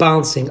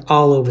bouncing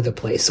all over the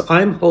place. So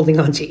I'm holding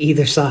on to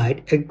either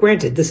side. And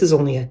granted, this is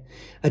only a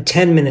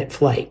 10-minute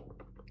flight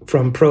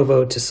from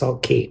Provo to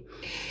Salt Key.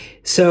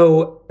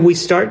 So we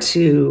start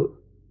to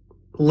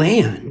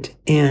land,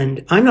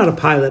 and I'm not a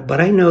pilot,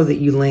 but I know that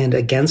you land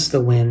against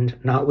the wind,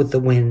 not with the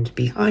wind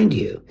behind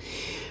you.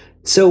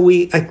 So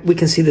we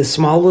can see this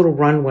small little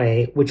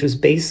runway, which was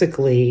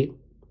basically,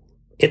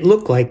 it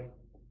looked like,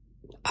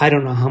 I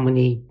don't know how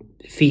many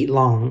feet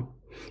long,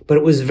 but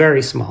it was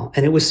very small,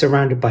 and it was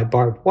surrounded by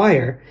barbed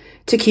wire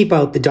to keep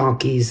out the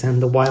donkeys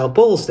and the wild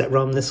bulls that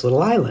roam this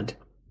little island.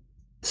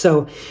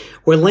 So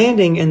we're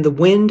landing, and the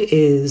wind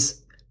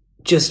is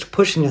just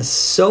pushing us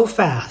so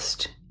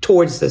fast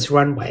towards this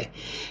runway.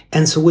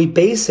 And so we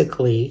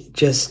basically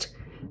just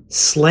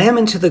slam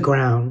into the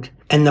ground,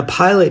 and the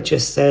pilot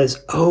just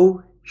says,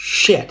 "Oh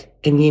shit."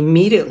 And he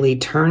immediately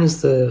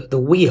turns the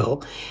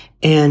wheel,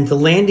 and the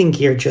landing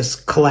gear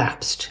just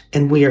collapsed,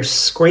 and we are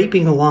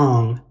scraping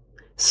along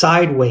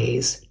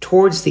sideways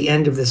towards the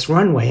end of this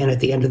runway. And at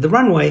the end of the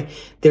runway,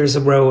 there's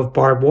a row of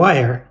barbed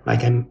wire,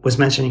 like I was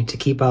mentioning, to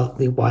keep out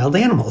the wild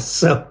animals.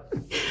 So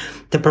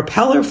the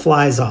propeller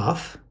flies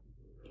off.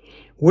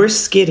 We're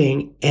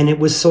skidding, and it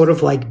was sort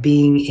of like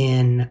being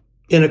in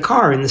a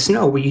car in the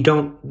snow where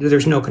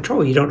there's no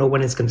control. You don't know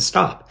when it's going to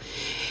stop.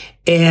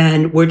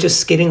 And we're just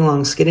skidding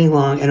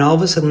along, and all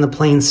of a sudden the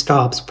plane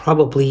stops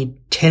probably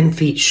 10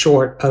 feet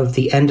short of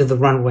the end of the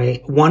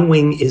runway. One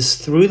wing is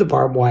through the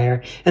barbed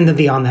wire, and then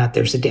beyond that,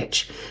 there's a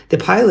ditch. The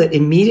pilot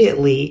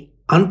immediately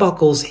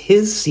unbuckles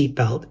his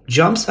seatbelt,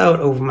 jumps out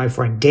over my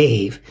friend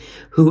Dave,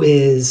 who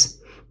is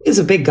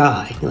a big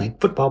guy,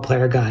 like football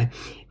player guy,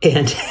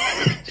 and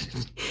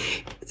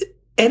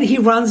and he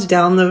runs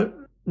down the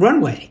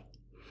runway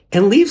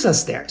and leaves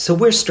us there. So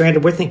we're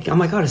stranded. We're thinking, oh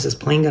my God, is this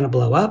plane going to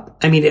blow up?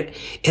 I mean,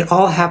 it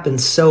all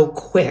happened so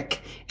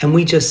quick, and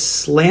we just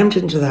slammed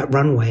into that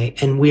runway,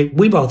 and we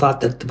both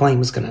thought that the plane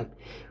was going to,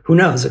 who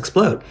knows,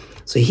 explode.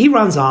 So he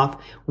runs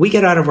off. We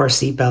get out of our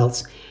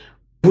seatbelts.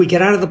 We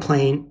get out of the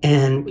plane,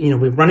 and,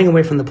 we're running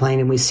away from the plane,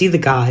 and we see the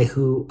guy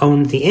who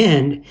owned the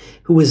inn,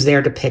 who was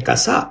there to pick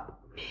us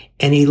up.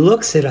 And he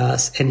looks at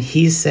us and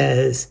he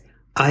says,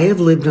 "I have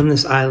lived on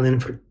this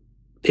island for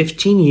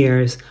 15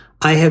 years.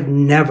 I have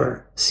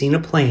never seen a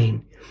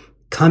plane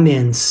come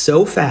in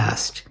so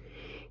fast."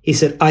 He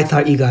said, "I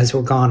thought you guys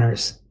were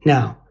goners.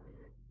 Now,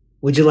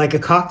 would you like a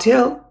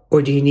cocktail,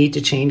 or do you need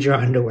to change your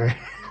underwear?"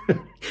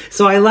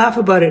 So I laugh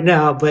about it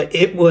now, but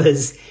it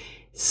was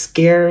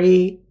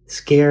scary,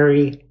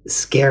 scary,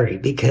 scary,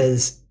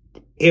 because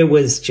it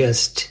was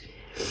just,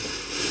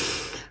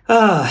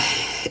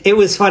 it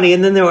was funny.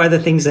 And then there were other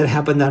things that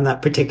happened on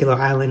that particular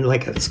island,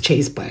 like I was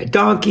chased by a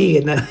donkey,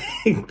 and then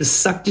I was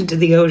sucked into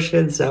the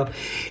ocean. So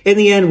in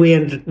the end, we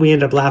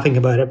ended up laughing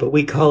about it, but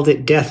we called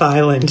it Death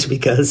Island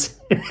because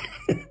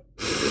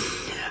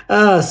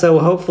so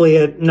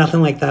hopefully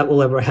nothing like that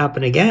will ever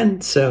happen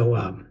again.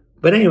 So,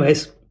 but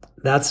anyways,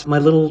 that's my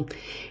little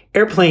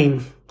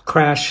airplane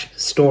crash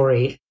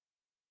story.